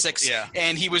incredible. classics. Yeah.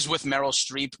 And he was with Meryl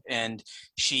Streep, and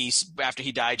after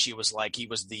he died, she was like, he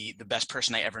was the best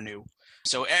person I ever knew.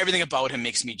 So everything about him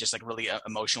makes me just like really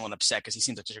emotional and upset because he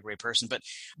seems like such a great person. But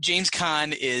James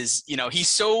Caan is, he's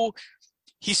so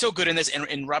good in this,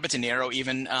 and Robert De Niro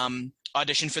even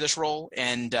auditioned for this role,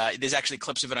 and there's actually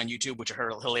clips of it on YouTube which are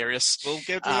hilarious. We'll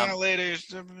get to Um, that later.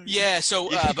 yeah, so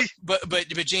but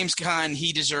James Caan,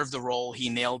 he deserved the role. He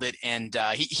nailed it, and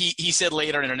he said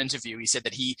later in an interview, he said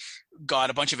that he got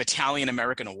a bunch of Italian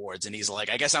American awards, and he's like,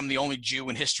 I guess I'm the only Jew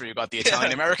in history who got the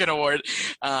Italian American award.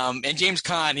 And James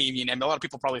Caan, and a lot of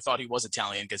people probably thought he was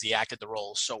Italian because he acted the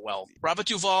role so well. Robert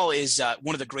Duvall is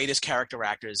one of the greatest character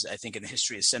actors I think in the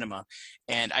history of cinema,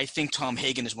 and I think Tom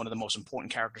Hagen is one of the most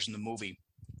important characters in the movie.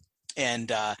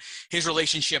 And his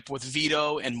relationship with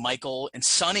Vito and Michael and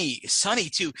Sonny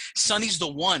too. Sonny's the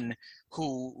one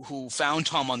who found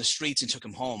Tom on the streets and took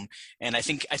him home. And I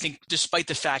think despite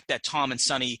the fact that Tom and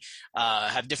Sonny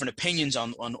have different opinions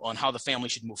on how the family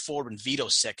should move forward when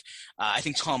Vito's sick, I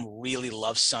think Tom really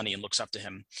loves Sonny and looks up to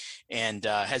him, and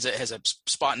has a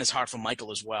spot in his heart for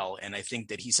Michael as well. And I think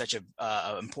that he's such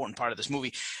a important part of this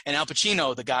movie. And Al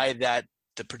Pacino, the guy that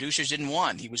the producers didn't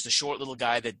want. He was the short little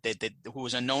guy that who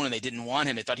was unknown, and they didn't want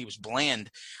him. They thought he was bland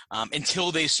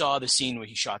until they saw the scene where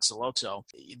he shot Salotto.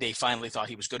 They finally thought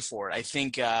he was good for it. I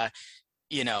think Pacino,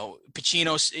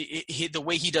 the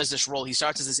way he does this role, he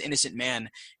starts as this innocent man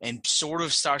and sort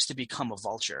of starts to become a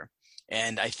vulture.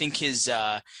 And I think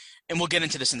and we'll get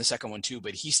into this in the second one too,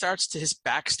 but his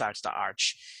back starts to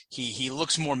arch. He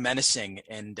looks more menacing,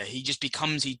 and he just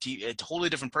becomes a totally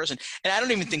different person. And I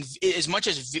don't even think, as much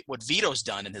as what Vito's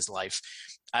done in his life,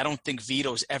 I don't think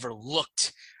Vito's ever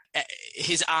looked.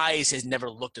 His eyes has never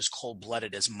looked as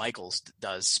cold-blooded as Michael's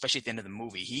does, especially at the end of the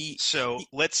movie. So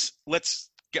let's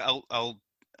I'll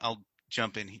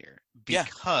jump in here Yeah,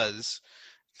 because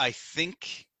I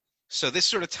think so. This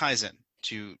sort of ties in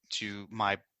to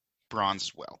my bronze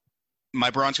as well. My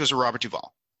bronze goes to Robert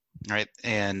Duvall, right?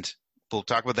 And we'll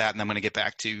talk about that, and I'm going to get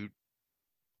back to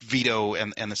Vito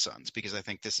and the Sons because I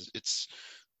think it's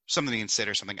something to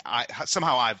consider. Some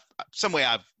way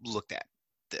I've looked at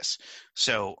this.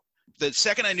 So the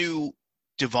second I knew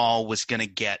Duvall was going to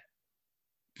get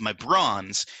my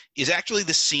bronze is actually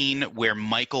the scene where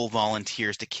Michael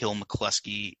volunteers to kill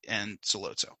McCluskey and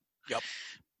Sollozzo. Yep.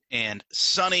 And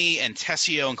Sonny and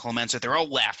Tessio and Clemenza, they're all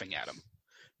laughing at him.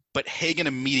 But Hagen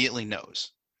immediately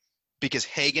knows, because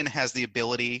Hagen has the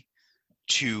ability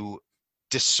to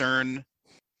discern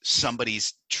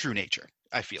somebody's true nature,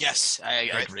 I feel. Yes,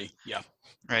 I agree. Yeah.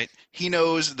 Right? He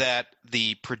knows that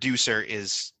the producer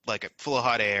is like full of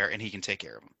hot air and he can take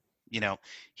care of him. You know,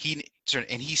 he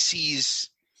sees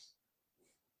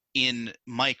in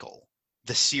Michael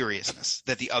the seriousness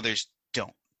that the others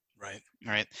don't. Right.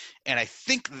 Right. And I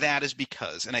think that is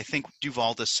because, and I think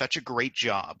Duvall does such a great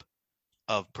job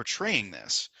of portraying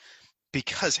this,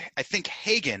 because I think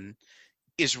Hagen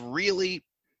is really,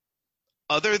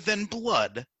 other than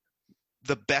Blood,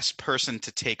 the best person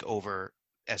to take over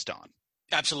as Don.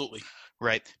 Absolutely.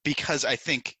 Right? Because I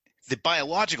think the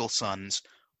biological sons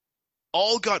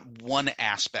all got one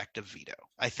aspect of Vito.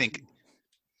 I think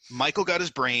Michael got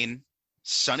his brain,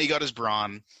 Sonny got his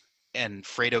brawn, and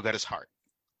Fredo got his heart.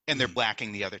 And they're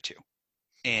lacking the other two.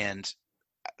 And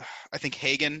I think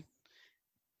Hagen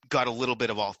got a little bit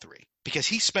of all three, because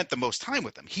he spent the most time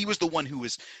with them. He was the one who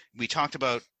was, we talked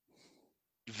about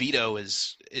Vito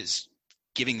is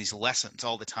giving these lessons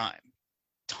all the time.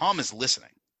 Tom is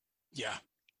listening. Yeah.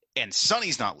 And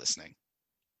Sonny's not listening.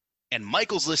 And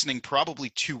Michael's listening probably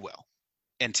too well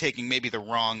and taking maybe the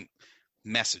wrong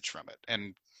message from it.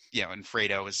 And, you know, and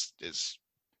Fredo is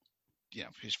you know,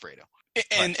 he's Fredo.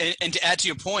 And to add to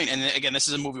your point, and again, this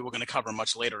is a movie we're going to cover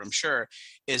much later, I'm sure,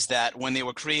 is that when they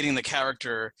were creating the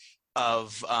character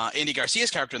of Andy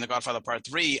Garcia's character in The Godfather Part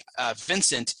 3,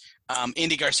 Vincent,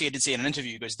 Andy Garcia did say in an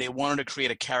interview, because they wanted to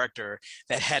create a character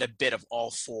that had a bit of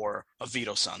all four of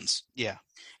Vito's sons. Yeah.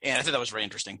 And I thought that was very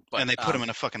interesting. But, and they put him in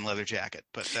a fucking leather jacket.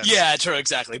 But yeah, true,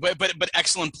 exactly. But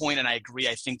excellent point, and I agree.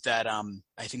 I think that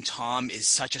I think Tom is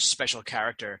such a special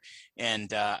character,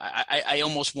 and I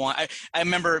almost want. I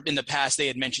remember in the past they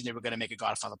had mentioned they were going to make a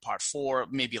Godfather Part 4,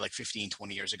 maybe like 15,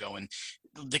 20 years ago, and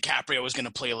DiCaprio was going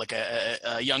to play like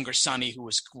a younger Sonny who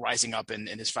was rising up in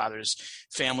his father's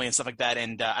family and stuff like that.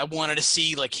 And I wanted to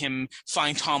see like him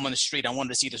find Tom on the street. I wanted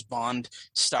to see this bond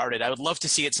started. I would love to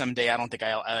see it someday. I don't think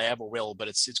I ever will, but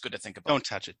it's good to think about. Don't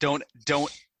touch it. Don't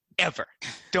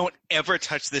ever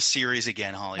touch this series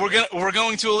again, Hollywood. We're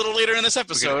going to a little later in this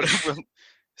episode.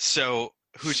 So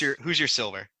who's your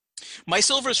silver? My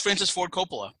silver is Francis Ford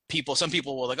Coppola. Some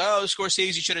people were like, "Oh,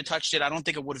 Scorsese should have touched it." I don't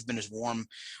think it would have been as warm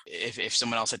if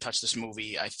someone else had touched this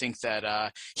movie. I think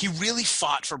that he really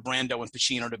fought for Brando and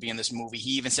Pacino to be in this movie.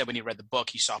 He even said when he read the book,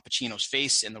 he saw Pacino's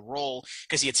face in the role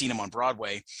because he had seen him on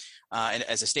Broadway and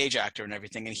as a stage actor and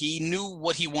everything. And he knew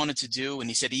what he wanted to do.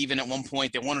 And he said even at one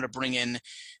point they wanted to bring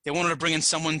in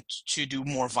someone to do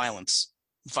more violent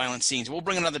scenes. We'll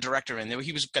bring another director in.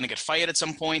 He was going to get fired at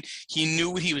some point. He knew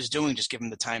what he was doing. Just give him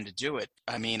the time to do it.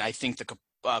 I mean, I think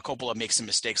Coppola makes some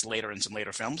mistakes later in some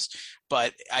later films,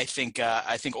 but I think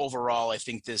overall,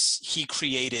 he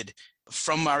created,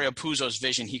 from Mario Puzo's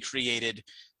vision, he created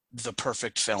the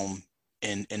perfect film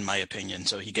in my opinion.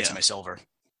 So he gets my silver.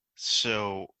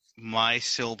 So my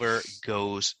silver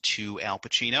goes to Al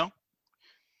Pacino.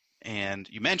 And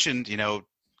you mentioned,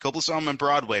 Coppola saw him on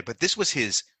Broadway, but this was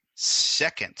his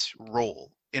second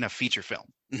role in a feature film.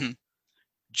 Mm-hmm.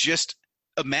 Just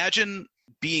imagine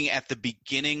being at the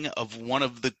beginning of one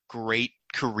of the great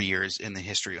careers in the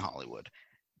history of Hollywood,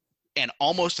 and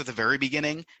almost at the very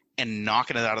beginning, and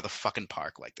knocking it out of the fucking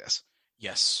park like this.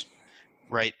 Yes.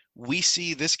 Right? We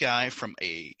see this guy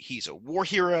he's a war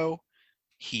hero.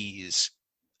 He's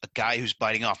a guy who's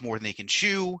biting off more than he can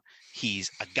chew. He's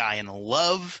a guy in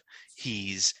love.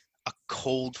 He's a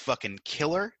cold fucking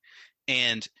killer.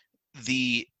 And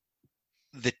the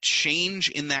change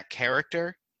in that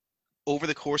character over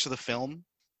the course of the film,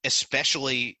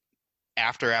 especially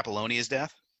after Apollonia's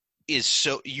death, is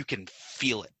so you can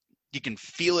feel it. You can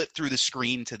feel it through the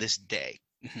screen to this day.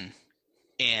 Mm-hmm.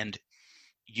 And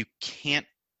you can't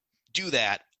do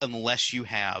that unless you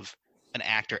have an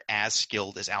actor as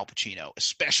skilled as Al Pacino,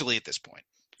 especially at this point.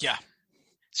 Yeah.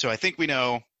 So I think we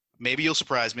know. Maybe you'll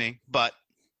surprise me, but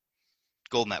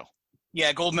gold medal.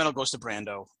 Yeah, gold medal goes to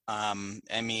Brando.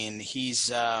 I mean,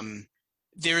 he's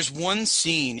There's one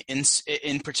scene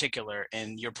in particular,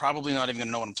 and you're probably not even going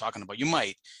to know what I'm talking about. You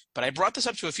might, but I brought this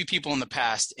up to a few people in the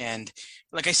past, and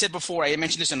like I said before, I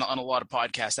mentioned this on a lot of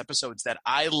podcast episodes that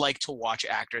I like to watch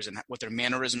actors and what their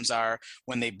mannerisms are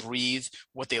when they breathe,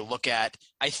 what they look at.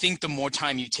 I think the more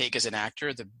time you take as an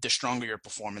actor, the stronger your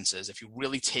performance is. If you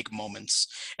really take moments,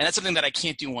 and that's something that I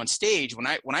can't do on stage when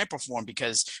I perform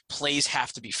because plays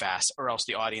have to be fast, or else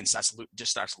the audience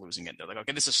just starts losing it. They're like,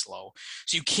 okay, this is slow.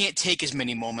 So you can't take as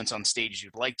many moments on stage as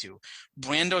you'd like to.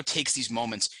 Brando takes these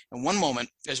moments, and one moment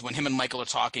is when him and Michael are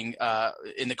talking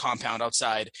in the compound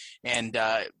outside, and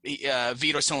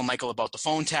Vito's telling Michael about the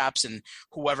phone taps, and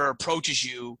whoever approaches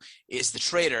you is the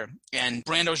traitor. And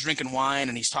Brando's drinking wine,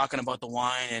 and he's talking about the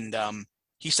wine, and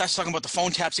he starts talking about the phone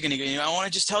taps again. He goes, I want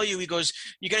to just tell you, he goes,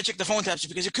 you got to check the phone taps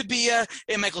because it could be,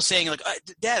 and Michael's saying, like,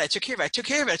 Dad, I took care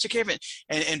of it.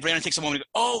 And Brandon takes a moment and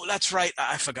goes, oh, that's right,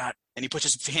 I forgot. And he puts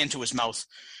his hand to his mouth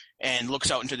and looks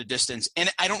out into the distance.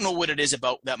 And I don't know what it is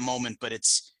about that moment, but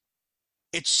it's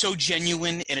so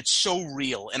genuine and it's so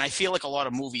real. And I feel like a lot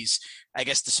of movies, I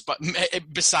guess,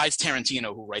 besides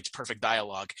Tarantino, who writes perfect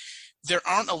dialogue, there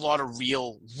aren't a lot of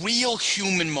real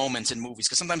human moments in movies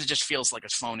because sometimes it just feels like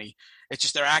it's phony. It's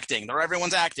just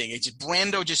everyone's acting. It's just,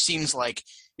 Brando just seems like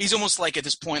he's almost like at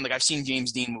this point, like I've seen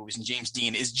James Dean movies, and James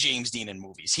Dean is James Dean in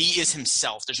movies. He is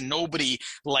himself. There's nobody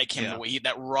like him. Yeah. The way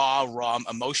that raw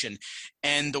emotion,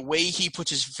 and the way he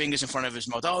puts his fingers in front of his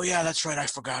mouth. Oh yeah, that's right. I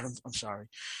forgot. I'm sorry.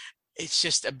 It's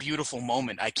just a beautiful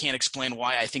moment. I can't explain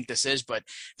why I think this is, but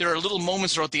there are little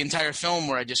moments throughout the entire film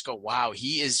where I just go, wow,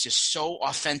 he is just so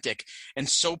authentic and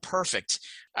so perfect.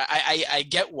 I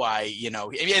get why, and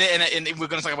we're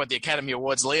going to talk about the Academy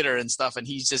Awards later and stuff, and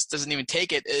he just doesn't even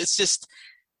take it. It's just,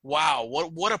 wow,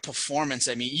 what a performance.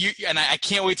 I mean, I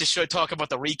can't wait to talk about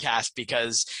the recast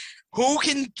because who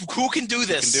can do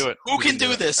this? Who can do it? Who can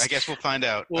do this? I guess we'll find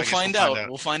out. We'll find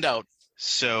out.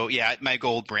 So yeah, my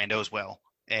gold Brando as well.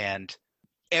 And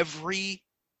every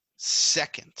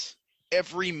second,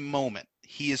 every moment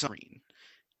he is on screen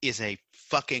is a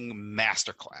fucking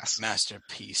masterclass.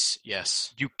 Masterpiece,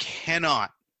 yes. You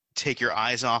cannot take your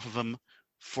eyes off of him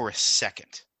for a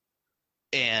second.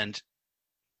 And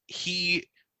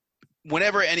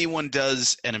whenever anyone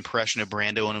does an impression of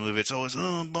Brando in a movie, it's always,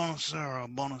 oh, Bonacera.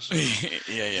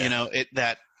 Yeah.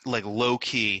 That like low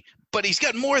key. But he's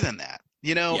got more than that.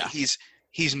 Yeah.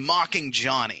 He's mocking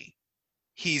Johnny.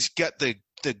 He's got the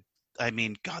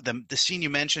scene you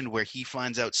mentioned where he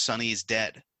finds out Sonny is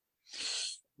dead.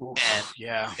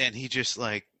 And he just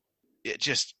like, it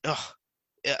just,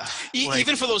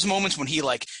 even for those moments when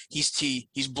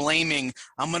he's blaming,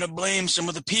 I'm going to blame some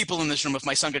of the people in this room if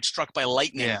my son gets struck by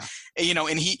lightning. Yeah.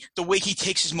 And the way he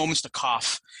takes his moments to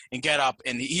cough and get up,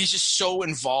 and he's just so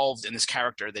involved in this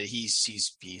character that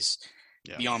he's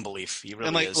beyond belief. He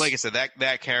really is. Like I said,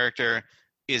 that character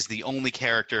is the only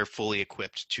character fully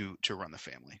equipped to run the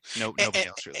family. Nobody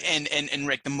else really. And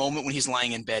Rick, the moment when he's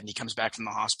lying in bed and he comes back from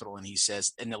the hospital and he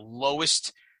says, in the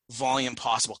lowest volume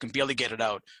possible, can barely get it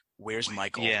out, "Where's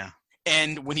Michael?" Yeah.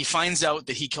 And when he finds out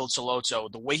that he killed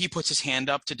Sollozzo, the way he puts his hand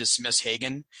up to dismiss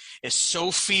Hagen is so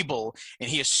feeble, and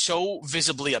he is so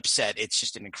visibly upset. It's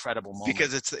just an incredible moment.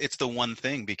 Because it's the one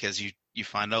thing. Because you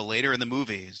find out later in the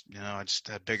movies, I just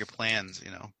had bigger plans.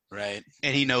 Right.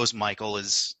 And he knows Michael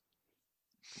is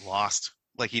lost.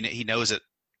 Like he knows it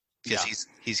because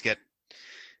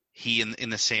he in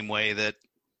the same way that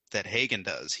Hagen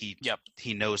does.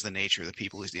 He knows the nature of the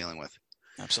people he's dealing with.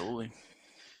 Absolutely.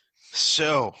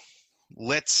 So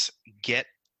let's get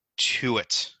to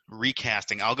it.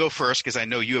 Recasting. I'll go first because I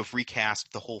know you have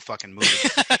recast the whole fucking movie.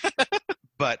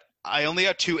 But I only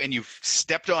got two, and you've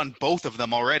stepped on both of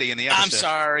them already in the episode.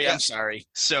 I'm sorry.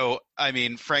 So, I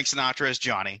mean, Frank Sinatra as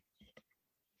Johnny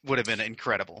would have been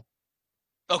incredible.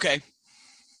 Okay.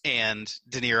 And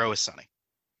De Niro as Sonny.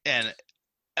 And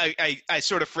I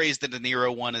sort of phrased the De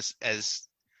Niro one as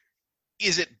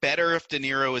is it better if De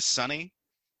Niro is Sonny,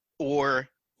 or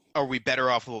are we better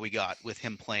off with what we got with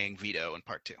him playing Vito in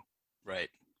part 2? Right.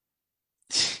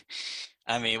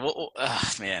 I mean,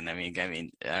 man. I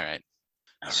mean, all right.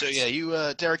 So yeah,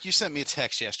 you, Derek, you sent me a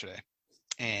text yesterday,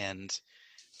 and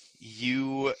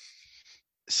you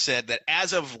said that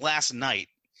as of last night,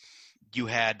 you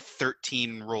had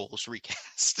 13 roles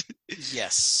recast.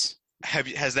 Yes.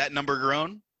 Has that number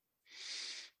grown?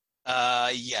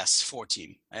 Yes,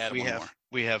 14. I added We one more. have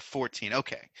we have 14.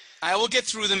 Okay. I will get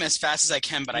through them as fast as I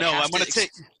can, but I No, have I'm to. gonna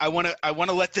take. I want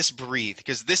to let this breathe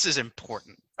because this is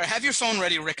important. Or have your phone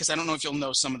ready, Rick, because I don't know if you'll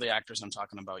know some of the actors I'm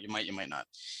talking about. You might not.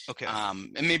 Okay.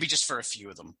 And maybe just for a few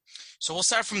of them. So we'll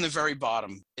start from the very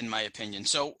bottom, in my opinion.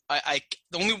 So I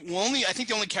think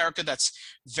the only character that's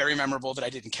very memorable that I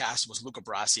didn't cast was Luca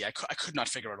Brasi. I could not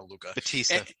figure out a Luca. And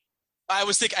Batista. I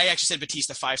actually said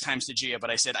Batista 5 times to Gia, but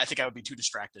I said I think I would be too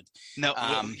distracted. No,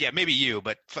 well, Um, yeah, maybe you,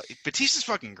 but Batista's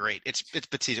fucking great. It's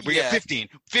Batista. We got yeah,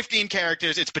 15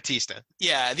 characters. It's Batista.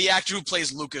 yeah. The actor who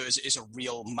plays Luca is a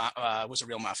real was a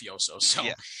real mafioso. So,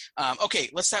 Yeah. okay,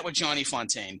 let's start with Johnny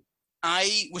Fontaine.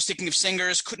 I was thinking of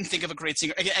singers, couldn't think of a great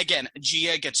singer. Again,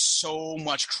 Gia gets so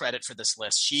much credit for this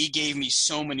list. She gave me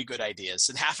so many good ideas.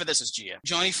 And half of this is Gia.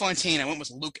 Johnny Fontaine, I went with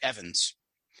Luke Evans,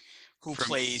 From who Gaston,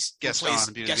 plays Beauty and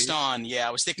the Beast. Gaston. Yeah,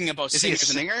 I was thinking about Is he a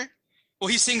singers. singer? Well,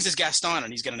 he sings as Gaston,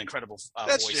 and he's got an incredible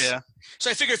That's voice. yeah.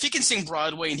 So I figure if he can sing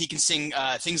Broadway and he can sing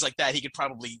things like that, he could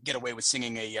probably get away with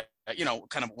singing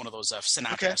kind of one of those Okay.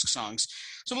 Sinatra-esque songs.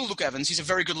 So I'm Luke Evans. He's a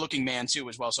very good-looking man too,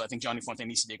 as well. So I think Johnny Fontaine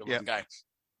needs to be a good-looking guy.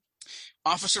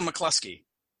 Officer McCluskey.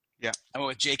 Yeah. I went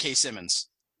with J.K. Simmons.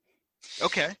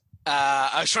 Okay.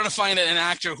 I was trying to find an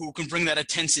actor who can bring that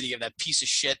intensity of that piece of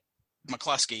shit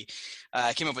McCluskey.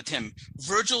 I came up with him.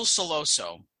 Virgil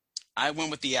Soloso. I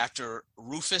went with the actor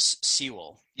Rufus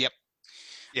Sewell. Yep.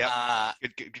 Yep.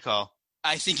 Good call.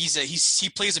 I think he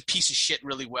plays a piece of shit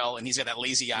really well, and he's got that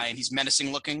lazy eye, and he's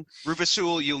menacing looking. Rufus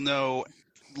Sewell, you'll know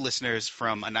listeners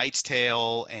from A Knight's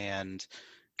Tale and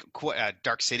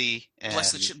Dark City. And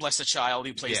Bless the Child.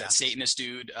 He plays that Satanist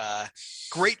dude.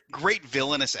 Great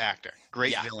villainous actor.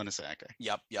 Villainous actor.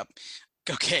 Yep.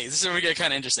 Okay, this is where we get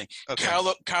kind of interesting. Okay.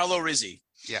 Carlo Rizzi.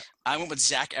 Yeah. I went with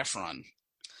Zac Efron.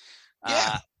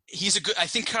 Yeah. I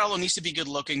think Carlo needs to be good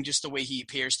looking, just the way he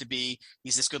appears to be.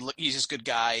 He's this good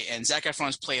guy. And Zac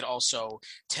Efron's played also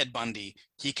Ted Bundy.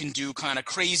 He can do kind of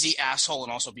crazy asshole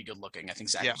and also be good looking. I think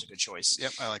Zac was a good choice.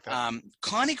 Yep, I like that.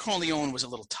 Connie Corleone was a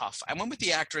little tough. I went with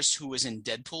the actress who was in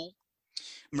Deadpool,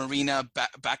 Marina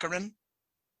Baccarin.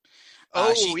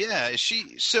 Yeah. Is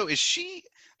she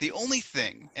the only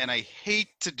thing, and I hate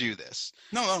to do this.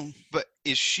 No. But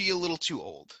is she a little too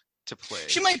old to play?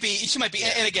 She might be.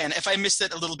 Yeah. And again, if I missed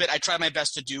it a little bit, I tried my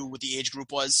best to do what the age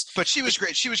group was. But she was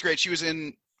great. She was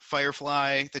in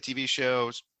Firefly, the TV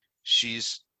show. She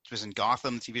was in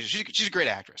Gotham, the TV show. She's a great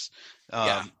actress.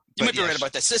 Yeah. You might be right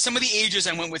about that. So some of the ages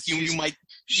I went with you might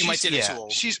say they're too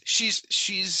old.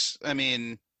 She's I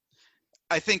mean,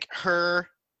 I think her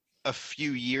a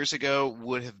few years ago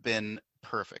would have been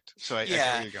perfect. So I get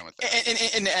where you're going with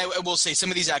that. And I will say some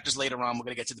of these actors later on, we're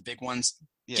going to get to the big ones.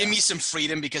 Yeah. Give me some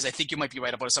freedom because I think you might be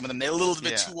right about some of them. They're a little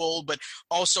bit too old, but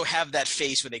also have that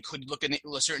face where they could look at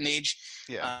a certain age.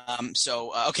 Yeah.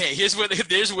 Okay, here's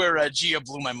where Gia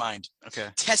blew my mind. Okay.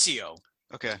 Tessio.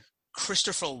 Okay.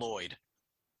 Christopher Lloyd.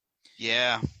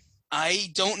 Yeah.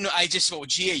 I don't know.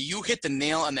 Gia, you hit the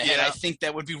nail on the head. I think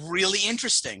that would be really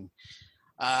interesting.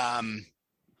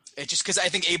 It's just because I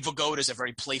think Abe Vigoda is a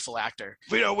very playful actor.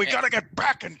 We got to get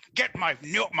back and get my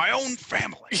own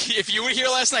family. If you were here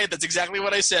last night, that's exactly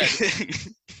what I said.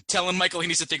 Telling Michael he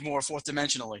needs to think more fourth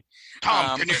dimensionally.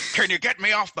 Tom, can you get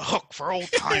me off the hook for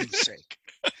old time's sake?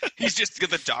 He's just got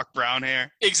the dark brown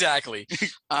hair. Exactly.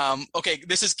 Okay,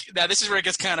 this is where it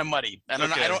gets kind of muddy.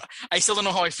 I still don't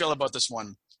know how I feel about this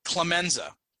one.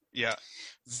 Clemenza. Yeah.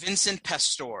 Vincent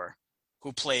Pastore,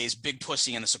 who plays Big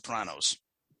Pussy in The Sopranos.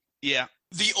 Yeah.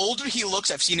 The older he looks,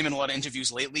 I've seen him in a lot of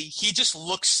interviews lately, he just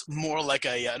looks more like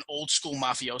an old school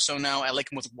mafioso now. I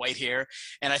like him with white hair,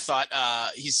 and I thought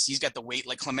he's got the weight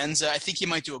like Clemenza. I think he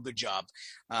might do a good job.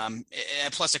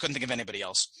 Plus, I couldn't think of anybody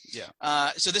else.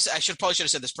 Yeah. So this, I probably should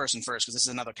have said this person first because this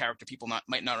is another character people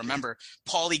might not remember.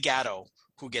 Paulie Gatto,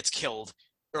 who gets killed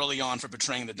early on for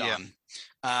betraying the Don.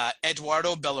 Yeah.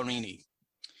 Eduardo Bellerini.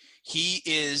 He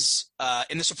is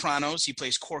in The Sopranos. He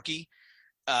plays Corky.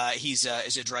 He's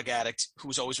a drug addict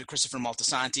who's always with Christopher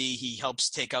Moltisanti. He helps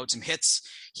take out some hits.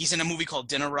 He's in a movie called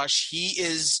Dinner Rush. He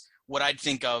is what I'd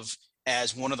think of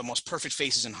as one of the most perfect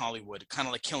faces in Hollywood, kind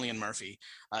of like Cillian Murphy.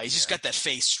 He's just got that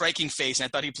face, striking face, and I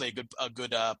thought he played a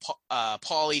good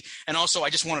Paulie. And also, I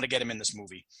just wanted to get him in this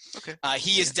movie. Okay.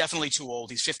 He is definitely too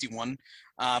old. He's 51,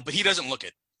 but he doesn't look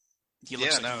it. He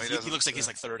looks like he's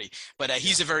like 30, but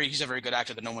he's a very good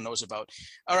actor that no one knows about.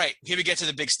 All right, here we get to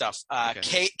the big stuff.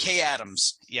 Kay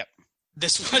Adams. Yep.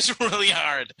 This was really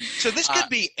hard. So this could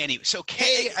be any. So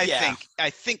Kay,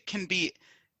 I think can be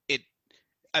it.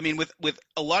 I mean, with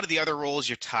a lot of the other roles,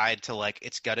 you're tied to like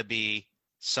it's got to be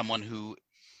someone who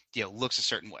looks a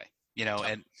certain way,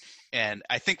 and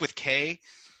I think with Kay,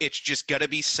 it's just got to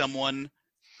be someone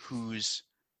who's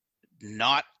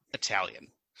not Italian,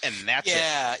 and that's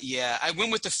it. Yeah. I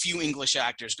went with a few English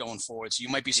actors going forward, so you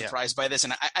might be surprised by this.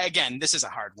 And again, this is a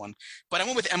hard one, but I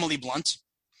went with Emily Blunt.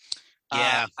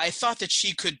 Yeah. I thought that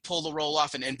she could pull the role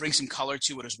off and bring some color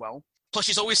to it as well. Plus,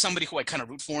 she's always somebody who I kind of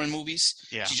root for in movies.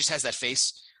 Yeah. She just has that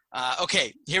face.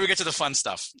 Okay, here we get to the fun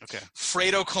stuff. Okay.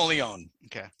 Fredo Corleone.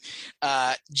 Okay.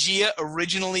 Gia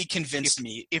originally convinced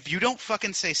me. If you don't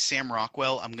fucking say Sam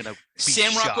Rockwell, I'm gonna be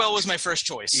Sam shocked. Rockwell was my first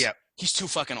choice. Yeah. He's too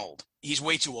fucking old. He's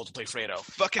way too old to play Fredo.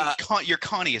 Fucking your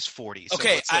Connie is 40. So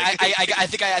okay, like... I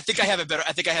think I have a better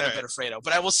Fredo.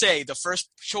 But I will say the first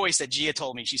choice that Gia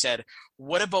told me, she said,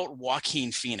 "What about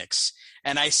Joaquin Phoenix?"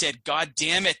 And I said, "God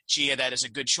damn it, Gia, that is a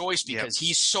good choice because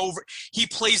he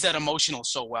plays that emotional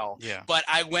so well." Yeah. But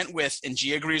I went with, and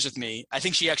Gia agrees with me. I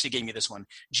think she actually gave me this one,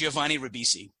 Giovanni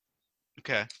Ribisi.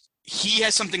 Okay. He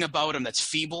has something about him that's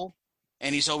feeble.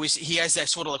 And he has that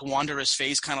sort of like wanderous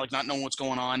face, kind of like not knowing what's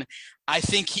going on. I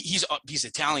think he's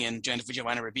Italian,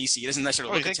 Giovanni Ribisi. He doesn't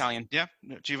necessarily look Italian. Yeah,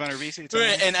 Giovanni Ribisi.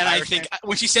 Italian. And I think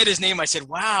when she said his name, I said,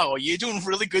 "Wow, you're doing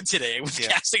really good today with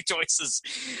casting choices."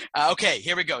 Okay,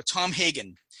 here we go. Tom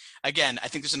Hagen. Again, I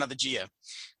think there's another Gia.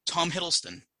 Tom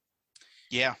Hiddleston.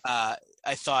 Yeah.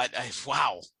 I thought,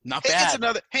 wow, not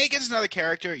bad. Hagen's another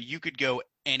character you could go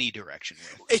any direction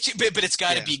with. But it's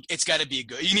got to be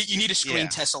good. You need to screen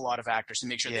test a lot of actors to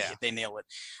make sure they nail it.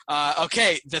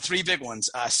 Okay, the three big ones: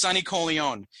 Sonny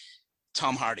Corleone,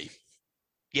 Tom Hardy.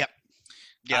 Yep.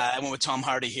 I went with Tom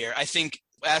Hardy here. I think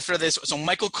after this, so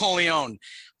Michael Corleone.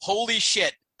 Holy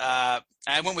shit! I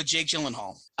went with Jake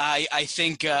Gyllenhaal. I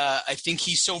think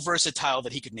he's so versatile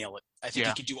that he could nail it. I think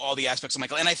he could do all the aspects of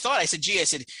Michael. And I said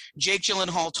Jake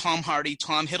Gyllenhaal, Tom Hardy,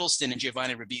 Tom Hiddleston, and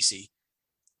Giovanni Ribisi.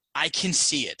 I can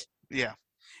see it. Yeah.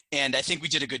 And I think we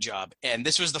did a good job. And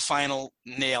this was the final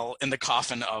nail in the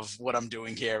coffin of what I'm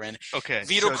doing here. And okay,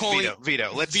 Vito Corleone. Vito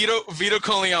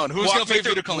Corleone. Who's going to play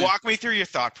Vito Corleone? Walk me through your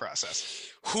thought process.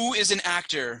 Who is an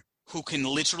actor who can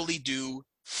literally do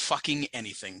fucking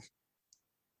anything?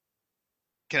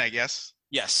 Can I guess?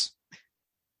 Yes.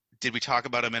 Did we talk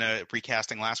about him in a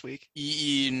recasting last week?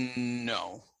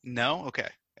 No. No? Okay.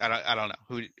 I don't know.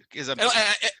 Who is that?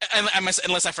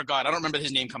 Unless I forgot. I don't remember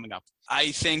his name coming up.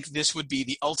 I think this would be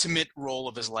the ultimate role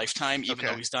of his lifetime, even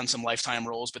though he's done some lifetime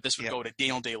roles, but this would go to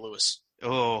Daniel Day-Lewis.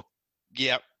 Oh,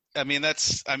 yeah. I mean,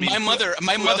 my mother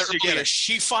earlier,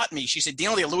 she fought me. She said,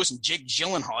 Daniel Day-Lewis and Jake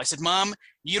Gyllenhaal. I said, Mom,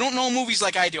 you don't know movies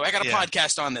like I do. I got a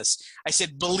podcast on this. I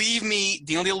said, believe me,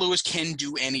 Daniel Day-Lewis can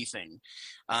do anything.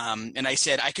 And I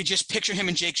said, I could just picture him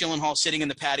and Jake Gyllenhaal sitting in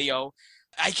the patio.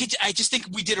 I just think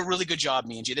we did a really good job,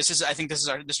 me and G. This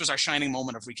was our shining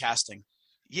moment of recasting.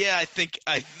 Yeah, I think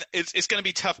it's going to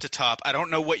be tough to top. I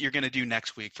don't know what you're going to do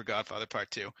next week for Godfather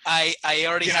Part 2. I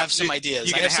already have some ideas.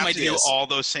 You're going to have to do all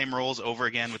those same roles over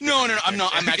again with No, I'm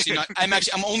not. I'm actually not.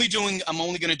 I'm only going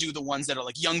to do the ones that are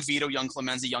like young Vito, young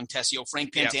Clemenza, young Tessio,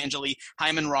 Frank Pantangeli,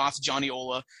 Hyman Roth, Johnny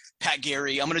Ola, Pat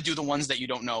Gary. I'm going to do the ones that you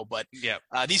don't know, but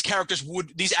these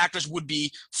actors would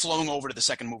be flowing over to the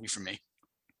second movie for me.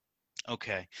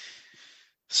 Okay.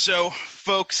 So,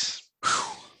 folks,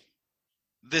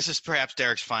 this is perhaps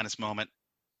Derek's finest moment,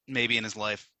 maybe in his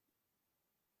life.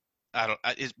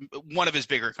 Is one of his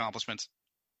bigger accomplishments.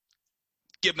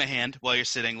 Give him a hand while you're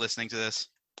sitting listening to this.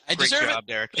 Great job,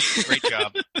 Derek. Great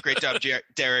job. Great job,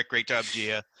 Derek. Great job,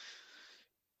 Gia.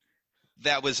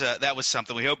 That was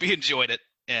something. We hope you enjoyed it.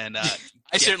 And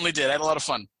I certainly did. I had a lot of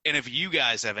fun. And if you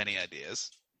guys have any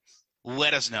ideas,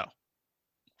 let us know.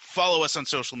 Follow us on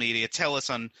social media. Tell us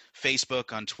on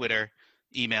Facebook, on Twitter.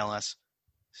 Email us.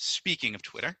 Speaking of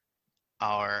Twitter,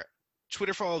 our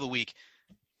Twitter follow of the week.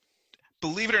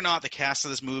 Believe it or not, the cast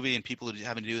of this movie and people who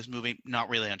having to do this movie, not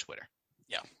really on Twitter.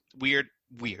 Yeah. Weird.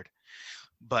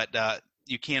 But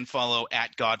you can follow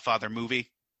at Godfather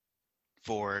Movie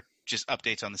for just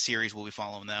updates on the series. We'll be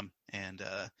following them and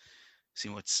see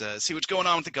what's going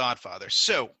on with the Godfather.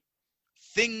 So,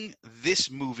 thing this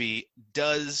movie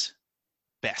does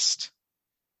best.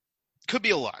 Could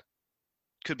be a lot.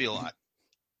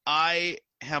 I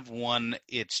have one.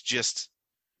 It's just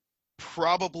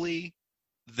probably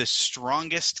the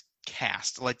strongest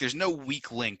cast. Like, there's no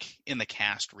weak link in the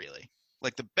cast, really.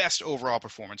 Like, the best overall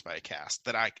performance by a cast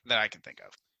that I can think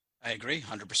of. I agree,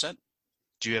 100%.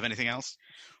 Do you have anything else?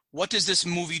 What does this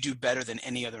movie do better than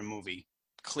any other movie?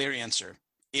 Clear answer.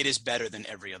 It is better than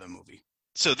every other movie.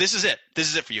 So this is it. This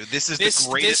is it for you. This is the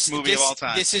greatest movie of all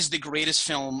time. This is the greatest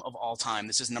film of all time.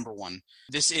 This is number one.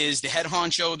 This is the head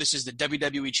honcho. This is the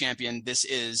WWE champion. This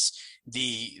is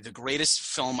the greatest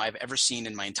film I've ever seen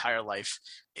in my entire life.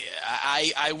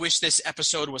 I wish this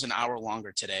episode was an hour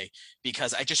longer today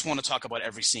because I just want to talk about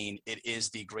every scene. It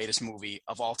is the greatest movie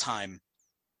of all time.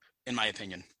 in my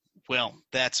opinion. Well,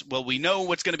 we know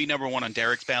what's going to be number one on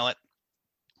Derek's ballot,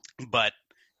 but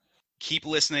keep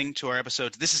listening to our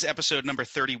episodes. This is episode number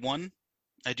 31,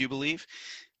 I do believe.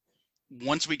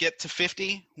 Once we get to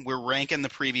 50, we're ranking the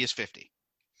previous 50.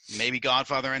 Maybe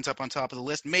Godfather ends up on top of the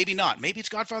list. Maybe not. Maybe it's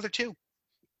Godfather 2.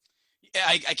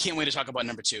 I can't wait to talk about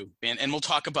number 2, and we'll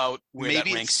talk about where that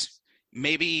ranks.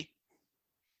 Maybe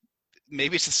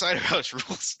it's the Cider House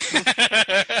rules.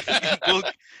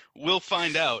 We'll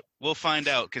find out. We'll find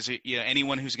out because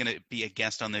anyone who's going to be a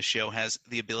guest on this show has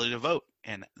the ability to vote,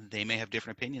 and they may have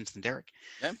different opinions than Derek,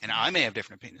 and I may have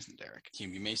different opinions than Derek. You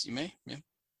may, yeah.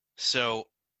 So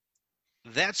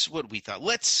that's what we thought.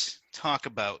 Let's talk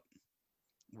about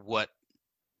what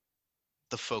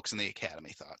the folks in the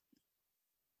Academy thought.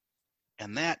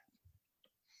 And that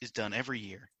is done every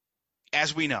year,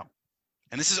 as we know.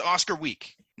 And this is Oscar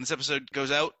week. When this episode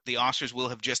goes out, the Oscars will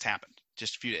have just happened,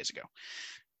 just a few days ago.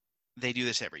 They do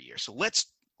this every year. So let's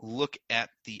look at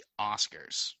the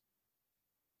Oscars.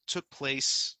 Took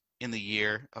place in the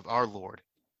year of our Lord,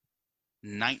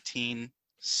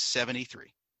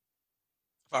 1973.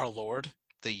 Our Lord?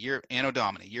 The year, Anno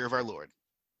Domini, year of our Lord.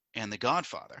 And The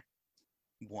Godfather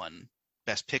won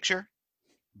Best Picture,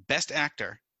 Best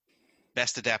Actor,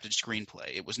 Best Adapted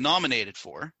Screenplay. It was nominated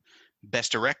for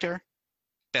Best Director,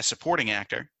 Best Supporting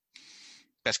Actor,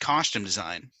 Best Costume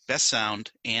Design, Best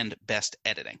Sound, and Best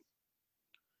Editing.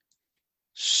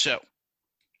 So,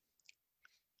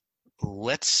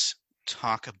 let's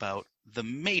talk about the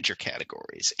major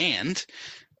categories. And,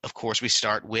 of course, we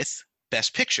start with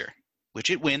Best Picture, which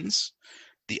it wins.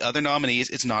 The other nominees,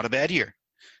 it's not a bad year.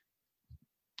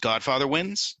 Godfather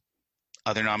wins.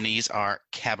 Other nominees are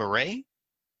Cabaret,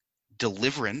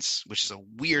 Deliverance, which is a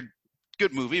weird,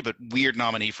 good movie, but weird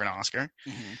nominee for an Oscar.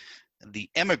 Mm-hmm. The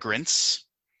Emigrants,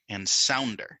 and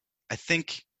Sounder. I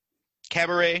think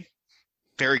Cabaret,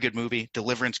 very good movie.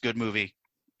 Deliverance, good movie.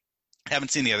 Haven't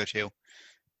seen the other two.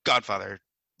 Godfather,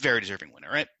 very deserving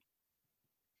winner, right?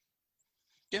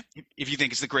 Yeah. If you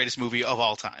think it's the greatest movie of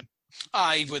all time.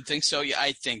 I would think so. Yeah,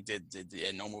 I think that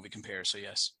no movie compares, so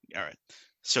yes. All right.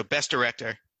 So Best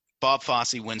Director, Bob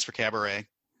Fosse wins for Cabaret.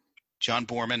 John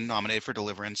Boorman nominated for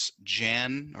Deliverance.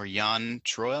 Jan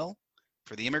Troell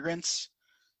for The Immigrants.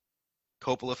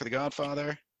 Coppola for The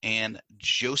Godfather. And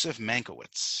Joseph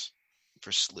Mankiewicz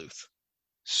for Sleuth.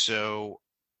 So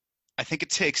I think it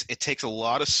takes a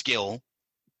lot of skill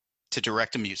to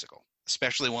direct a musical,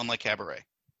 especially one like Cabaret.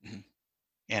 Mm-hmm.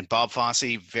 And Bob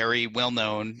Fosse, very well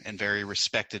known and very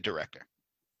respected director.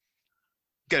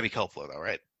 Got to be Coppola, though,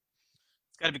 right?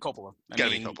 Got to be Coppola. Got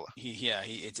to be Coppola.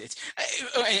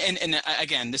 And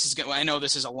again, this is. I know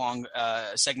this is a long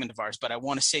segment of ours, but I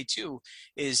want to say too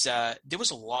is there was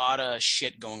a lot of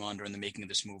shit going on during the making of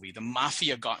this movie. The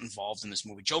mafia got involved in this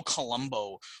movie. Joe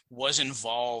Colombo was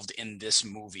involved in this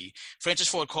movie. Francis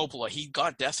Ford Coppola, he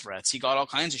got death threats. He got all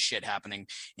kinds of shit happening,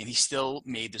 and he still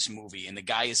made this movie. And the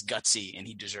guy is gutsy, and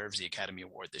he deserves the Academy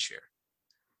Award this year.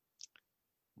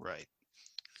 Right.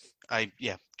 I'm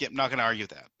not going to argue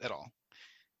that at all.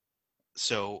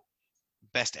 So,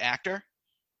 Best Actor,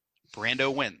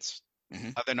 Brando wins.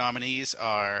 Mm-hmm. Other nominees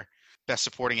are Best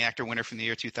Supporting Actor winner from the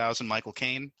year 2000, Michael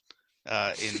Caine,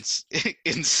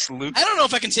 in Sleuth. I don't know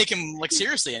if I can take him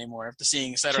seriously anymore after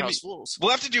seeing Cider House Rules.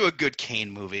 We'll have to do a good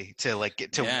Caine movie to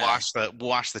wash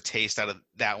the taste out of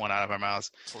that one out of our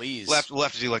mouths. Please. We'll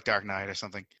have to do Dark Knight or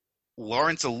something.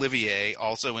 Laurence Olivier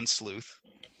also in Sleuth.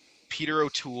 Peter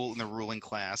O'Toole in The Ruling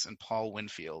Class, and Paul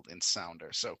Winfield in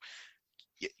Sounder. So,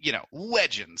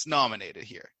 legends nominated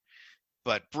here.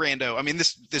 But Brando, I mean,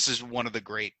 this is one of the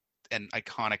great and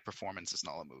iconic performances in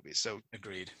all the movies. So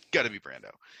agreed. Got to be Brando.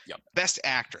 Yep. Best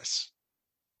Actress.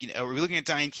 Are we looking at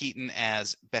Diane Keaton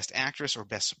as Best Actress or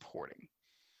Best Supporting?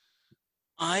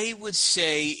 I would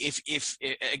say if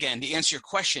again, to answer your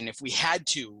question, if we had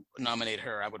to nominate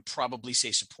her, I would probably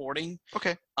say supporting.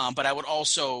 Okay. But I would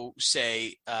also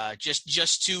say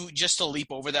just to leap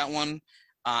over that one,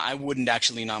 I wouldn't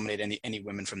actually nominate any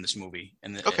women from this movie.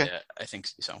 And okay. I think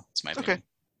so. It's my opinion. Okay.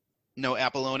 No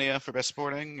Apollonia for Best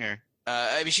Supporting, or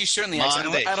I mean, she certainly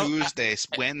Monday, Tuesday,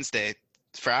 Wednesday,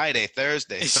 Friday,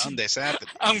 Thursday, Sunday, Saturday.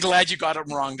 I'm glad you got it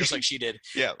wrong, just like she did.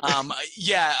 Yeah.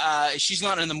 She's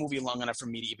not in the movie long enough for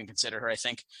me to even consider her, I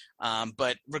think.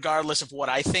 But regardless of what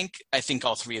I think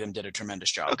all three of them did a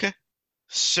tremendous job. Okay.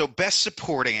 So Best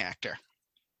Supporting Actor.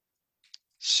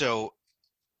 So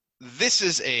this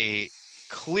is a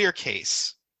clear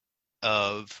case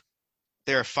of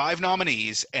there are 5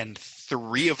 nominees and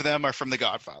 3 of them are from The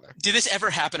Godfather. Did this ever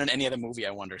happen in any other movie,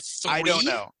 I wonder? 3? I don't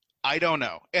know. I don't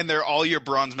know. And they're all your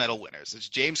bronze medal winners. It's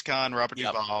James Caan, Robert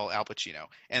Yep. Duvall, Al Pacino.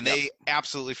 And Yep. they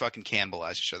absolutely fucking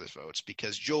cannibalize each other's votes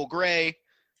because Joel Grey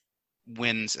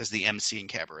wins as the MC in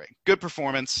Cabaret. Good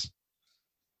performance,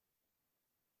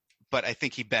 but I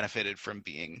think he benefited from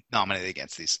being nominated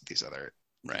against these other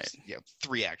Right.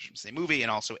 three actors from the same movie.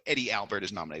 And also Eddie Albert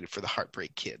is nominated for The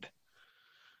Heartbreak Kid.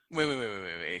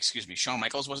 Wait. Excuse me. Shawn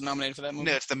Michaels wasn't nominated for that movie?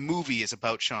 No, it's the movie is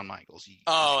about Shawn Michaels.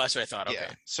 Oh, that's what I thought. Yeah.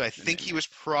 Okay. So I think he was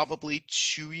probably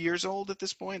 2 years old at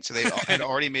this point. So they had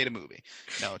already made a movie.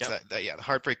 No, it's Yep. The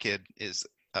Heartbreak Kid is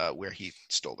where he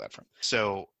stole that from.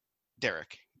 So,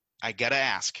 Derek, I gotta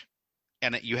ask,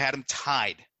 and you had him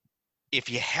tied. If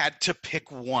you had to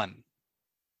pick one,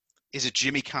 is it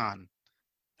Jimmy Caan?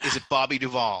 Is it Bobby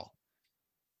Duvall?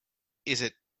 Is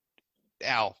it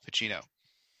Al Pacino?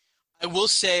 I will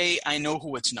say I know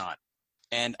who it's not.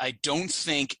 And I don't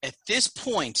think at this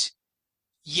point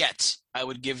yet I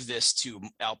would give this to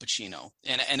Al Pacino.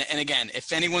 And again,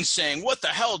 if anyone's saying, what the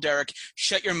hell, Derek,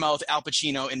 shut your mouth. Al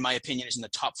Pacino, in my opinion, is in the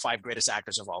top 5 greatest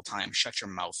actors of all time. Shut your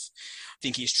mouth. I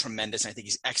think he's tremendous. And I think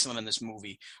he's excellent in this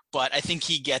movie. But I think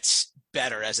he gets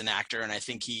better as an actor. And I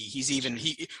think he's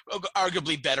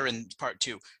arguably better in part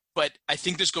 2. But I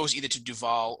think this goes either to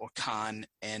Duvall or Caan.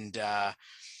 And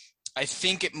I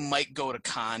think it might go to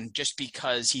Caan just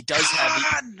because he does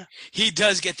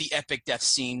get the epic death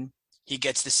scene. He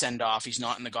gets the send off. He's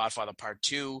not in The Godfather Part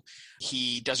 2.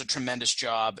 He does a tremendous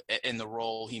job in the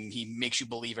role. He makes you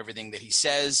believe everything that he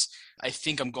says. I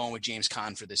think I'm going with James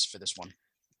Caan for this one.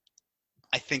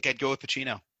 I think I'd go with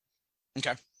Pacino.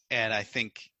 Okay. And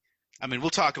we'll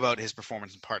talk about his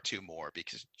performance in Part 2 more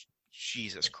because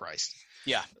Jesus Christ.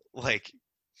 Yeah. Like,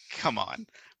 come on.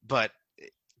 But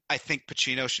I think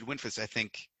Pacino should win for this. I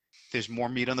think there's more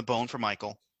meat on the bone for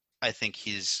Michael. I think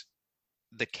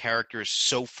the character is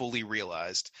so fully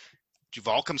realized.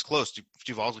 Duvall comes close.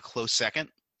 Duvall's a close second.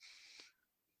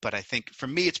 But I think, for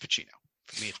me, it's Pacino.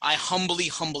 I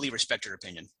humbly respect your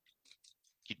opinion.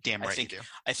 You damn right you do.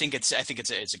 I think it's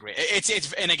a great.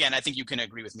 And again, I think you can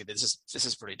agree with me that this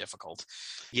is pretty difficult.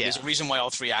 Yeah. There's a reason why all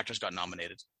 3 actors got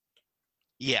nominated.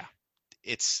 Yeah.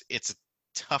 It's a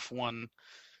tough one.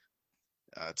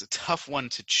 It's a tough one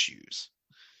to choose.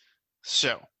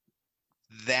 So,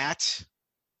 that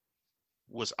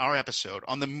was our episode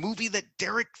on the movie that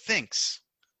Derek thinks,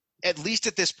 at least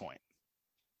at this point,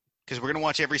 because we're going to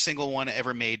watch every single one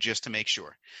ever made just to make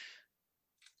sure,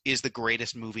 is the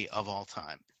greatest movie of all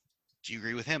time. Do you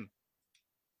agree with him?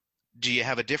 Do you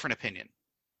have a different opinion?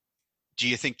 Do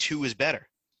you think 2 is better?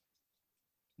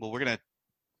 Well, we're going to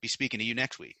be speaking to you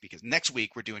next week, because next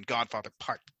week we're doing Godfather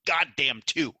Part Goddamn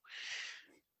 2.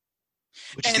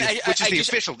 Which is the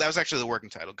official. That was actually the working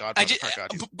title. Godfather Part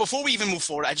Goddamn. Before we even move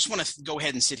forward, I just want to go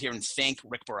ahead and sit here and thank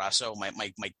Rick Barrasso,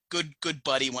 my good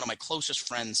buddy, one of my closest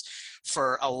friends,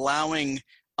 for allowing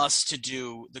us to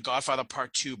do the Godfather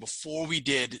Part 2 before we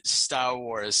did Star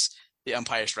Wars: The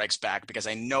Empire Strikes Back, because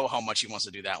I know how much he wants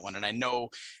to do that one, and I know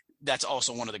that's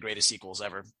also one of the greatest sequels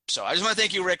ever. So I just want to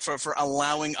thank you, Rick, for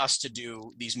allowing us to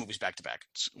do these movies back to back.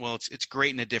 Well, it's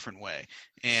great in a different way,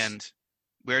 and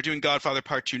we're doing Godfather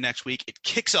Part 2 next week. It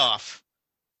kicks off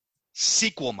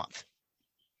sequel month.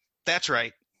 That's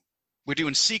right. We're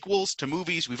doing sequels to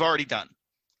movies we've already done.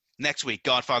 Next week,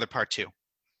 Godfather Part 2.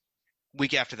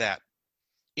 Week after that,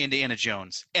 Indiana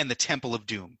Jones and the Temple of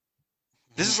Doom.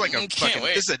 This is like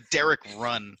this is a Derek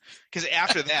run. Because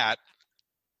after that,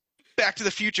 Back to the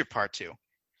Future Part 2.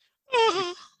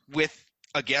 With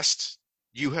a guest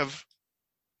you have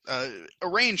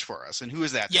arranged for us. And who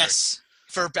is that, Derek? Yes.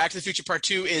 For Back to the Future Part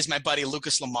 2 is my buddy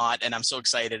Lucas Lamont, and I'm so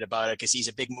excited about it because he's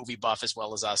a big movie buff as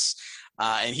well as us,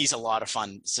 and he's a lot of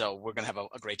fun, so we're going to have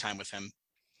a great time with him.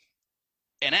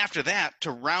 And after that,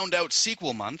 to round out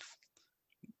sequel month,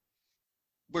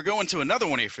 we're going to another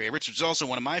one of your favorites, which is also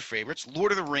one of my favorites,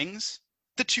 Lord of the Rings,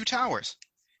 The Two Towers.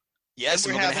 Yes,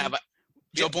 and we're going to have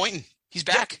Joe Boynton. He's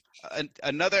back.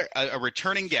 Another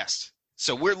returning guest.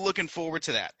 So we're looking forward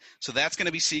to that. So that's going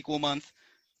to be sequel month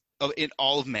in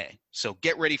all of May. So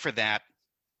get ready for that.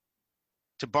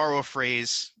 To borrow a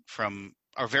phrase from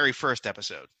our very first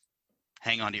episode,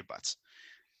 hang on to your butts.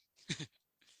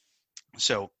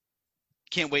 So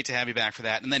can't wait to have you back for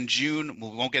that. And then June, we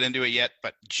won't get into it yet,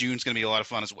 but June's going to be a lot of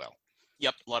fun as well.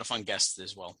 Yep, a lot of fun guests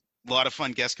as well. A lot of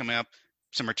fun guests coming up,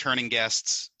 some returning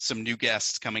guests, some new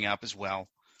guests coming up as well.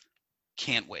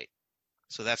 Can't wait.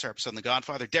 So that's our episode on The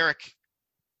Godfather. Derek,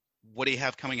 what do you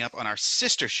have coming up on our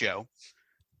sister show,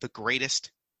 The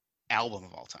Greatest Album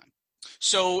of All Time?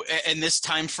 So in this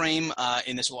time frame,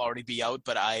 and this will already be out,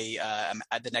 but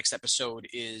the next episode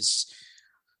is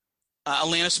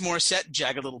Alanis Morissette,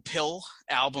 Jagged Little Pill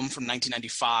album from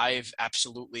 1995.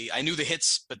 Absolutely. I knew the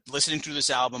hits, but listening through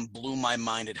this album blew my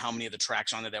mind at how many of the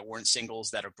tracks on it that weren't singles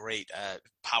that are great.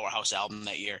 Powerhouse album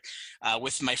that year.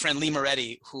 With my friend Lee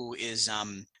Moretti, who is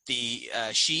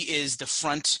she is the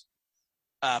front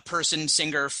person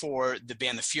singer for the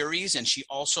band The Furies, and she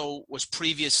also was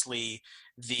previously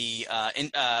the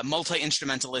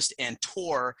multi-instrumentalist and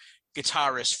tour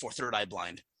guitarist for Third Eye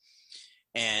Blind.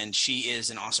 And she is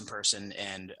an awesome person,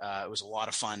 and it was a lot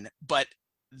of fun. But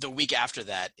the week after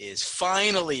that is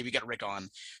finally we got Rick on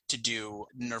to do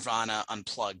Nirvana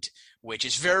Unplugged, which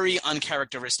is very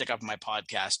uncharacteristic of my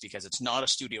podcast because it's not a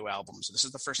studio album. So this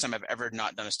is the first time I've ever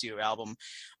not done a studio album.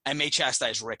 I may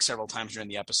chastise Rick several times during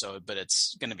the episode, but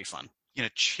it's going to be fun. You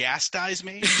gonna chastise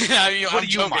me? What are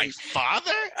you, my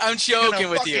father? I'm joking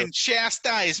with you.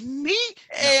 Chastise me?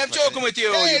 Hey, I'm joking with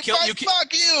you. Hey,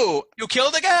 fuck you! You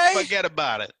killed a guy? Forget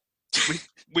about it.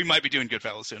 We might be doing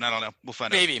Goodfellas soon. I don't know. We'll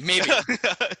find out. Maybe.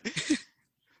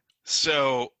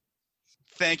 So,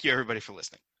 thank you everybody for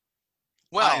listening.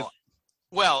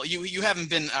 Well, you haven't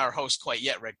been our host quite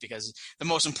yet, Rick, because the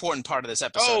most important part of this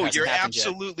episode hasn't you're happened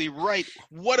absolutely right.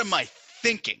 What am I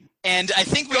thinking? And I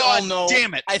think we all know.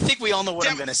 Damn it! I think we all know what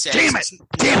I'm going to say. Damn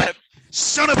it!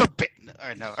 Son of a bitch! All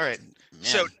right, no. All right.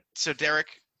 Man. So Derek.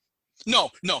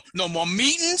 No more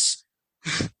meetings.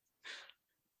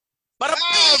 But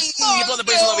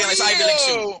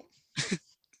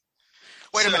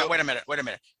Wait a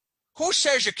minute. Who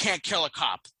says you can't kill a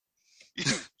cop?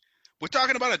 We're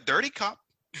talking about a dirty cop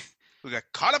who got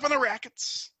caught up in the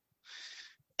rackets.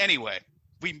 Anyway,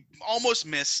 we almost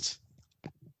missed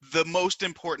the most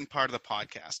important part of the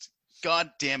podcast. God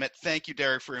damn it. Thank you,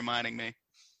 Derek, for reminding me.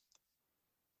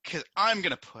 Because I'm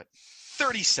going to put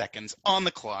 30 seconds on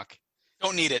the clock.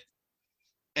 Don't need it.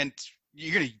 And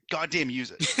you're going to goddamn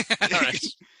use it. All right.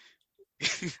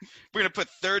 We're going to put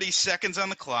 30 seconds on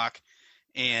the clock,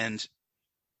 and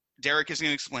Derek is going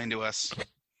to explain to us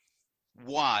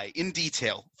why, in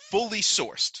detail, fully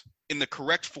sourced, in the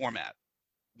correct format,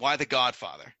 why The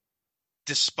Godfather,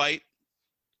 despite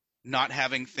not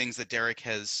having things that Derek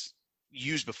has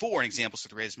used before in examples of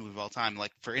the greatest movie of all time.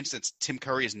 Like, for instance, Tim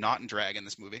Curry is not in drag in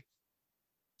this movie.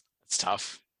 It's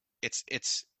tough.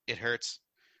 It hurts.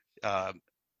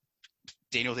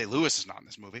 Daniel Day-Lewis is not in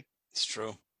this movie. It's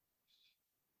true.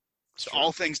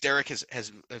 All things Derek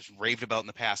has raved about in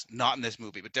the past, not in this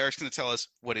movie. But Derek's going to tell us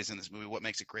what is in this movie, what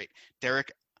makes it great.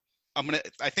 Derek, I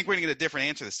think we're going to get a different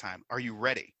answer this time. Are you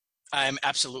ready? I'm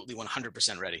absolutely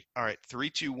 100% ready. All right, 3,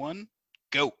 2, 1,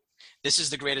 go. This is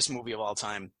the greatest movie of all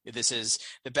time. This is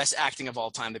the best acting of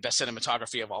all time, the best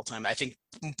cinematography of all time. I think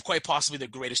quite possibly the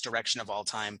greatest direction of all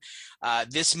time.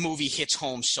 This movie hits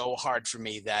home so hard for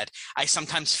me that I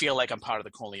sometimes feel like I'm part of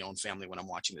the Corleone family when I'm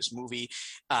watching this movie.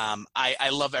 I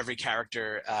love every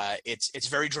character. It's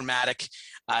very dramatic.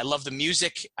 I love the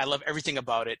music. I love everything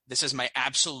about it. This is my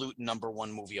absolute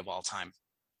 #1 movie of all time.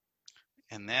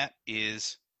 And that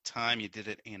is time. You did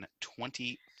it in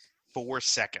 24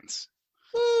 seconds.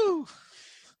 Woo!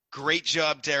 Great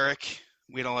job, Derek.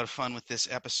 We had a lot of fun with this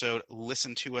episode.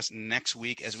 Listen to us next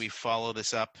week as we follow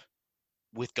this up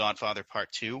with Godfather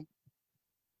Part 2.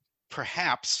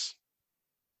 Perhaps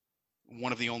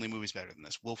one of the only movies better than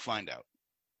this. We'll find out.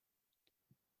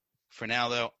 For now,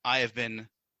 though, I have been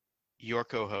your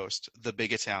co-host, the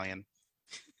Big Italian.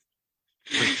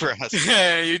 For us.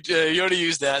 You already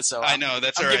used that, so I know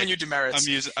that's I'm all right. giving you demerits.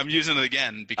 I'm using it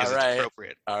again because it's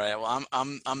appropriate. All right. Well,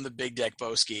 I'm the Big Deck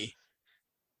Boski,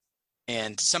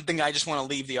 and something I just want to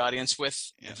leave the audience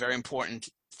with. Yeah. A very important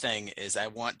thing is I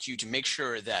want you to make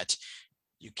sure that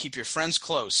you keep your friends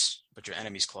close, but your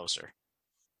enemies closer.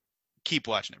 Keep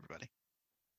watching, everybody.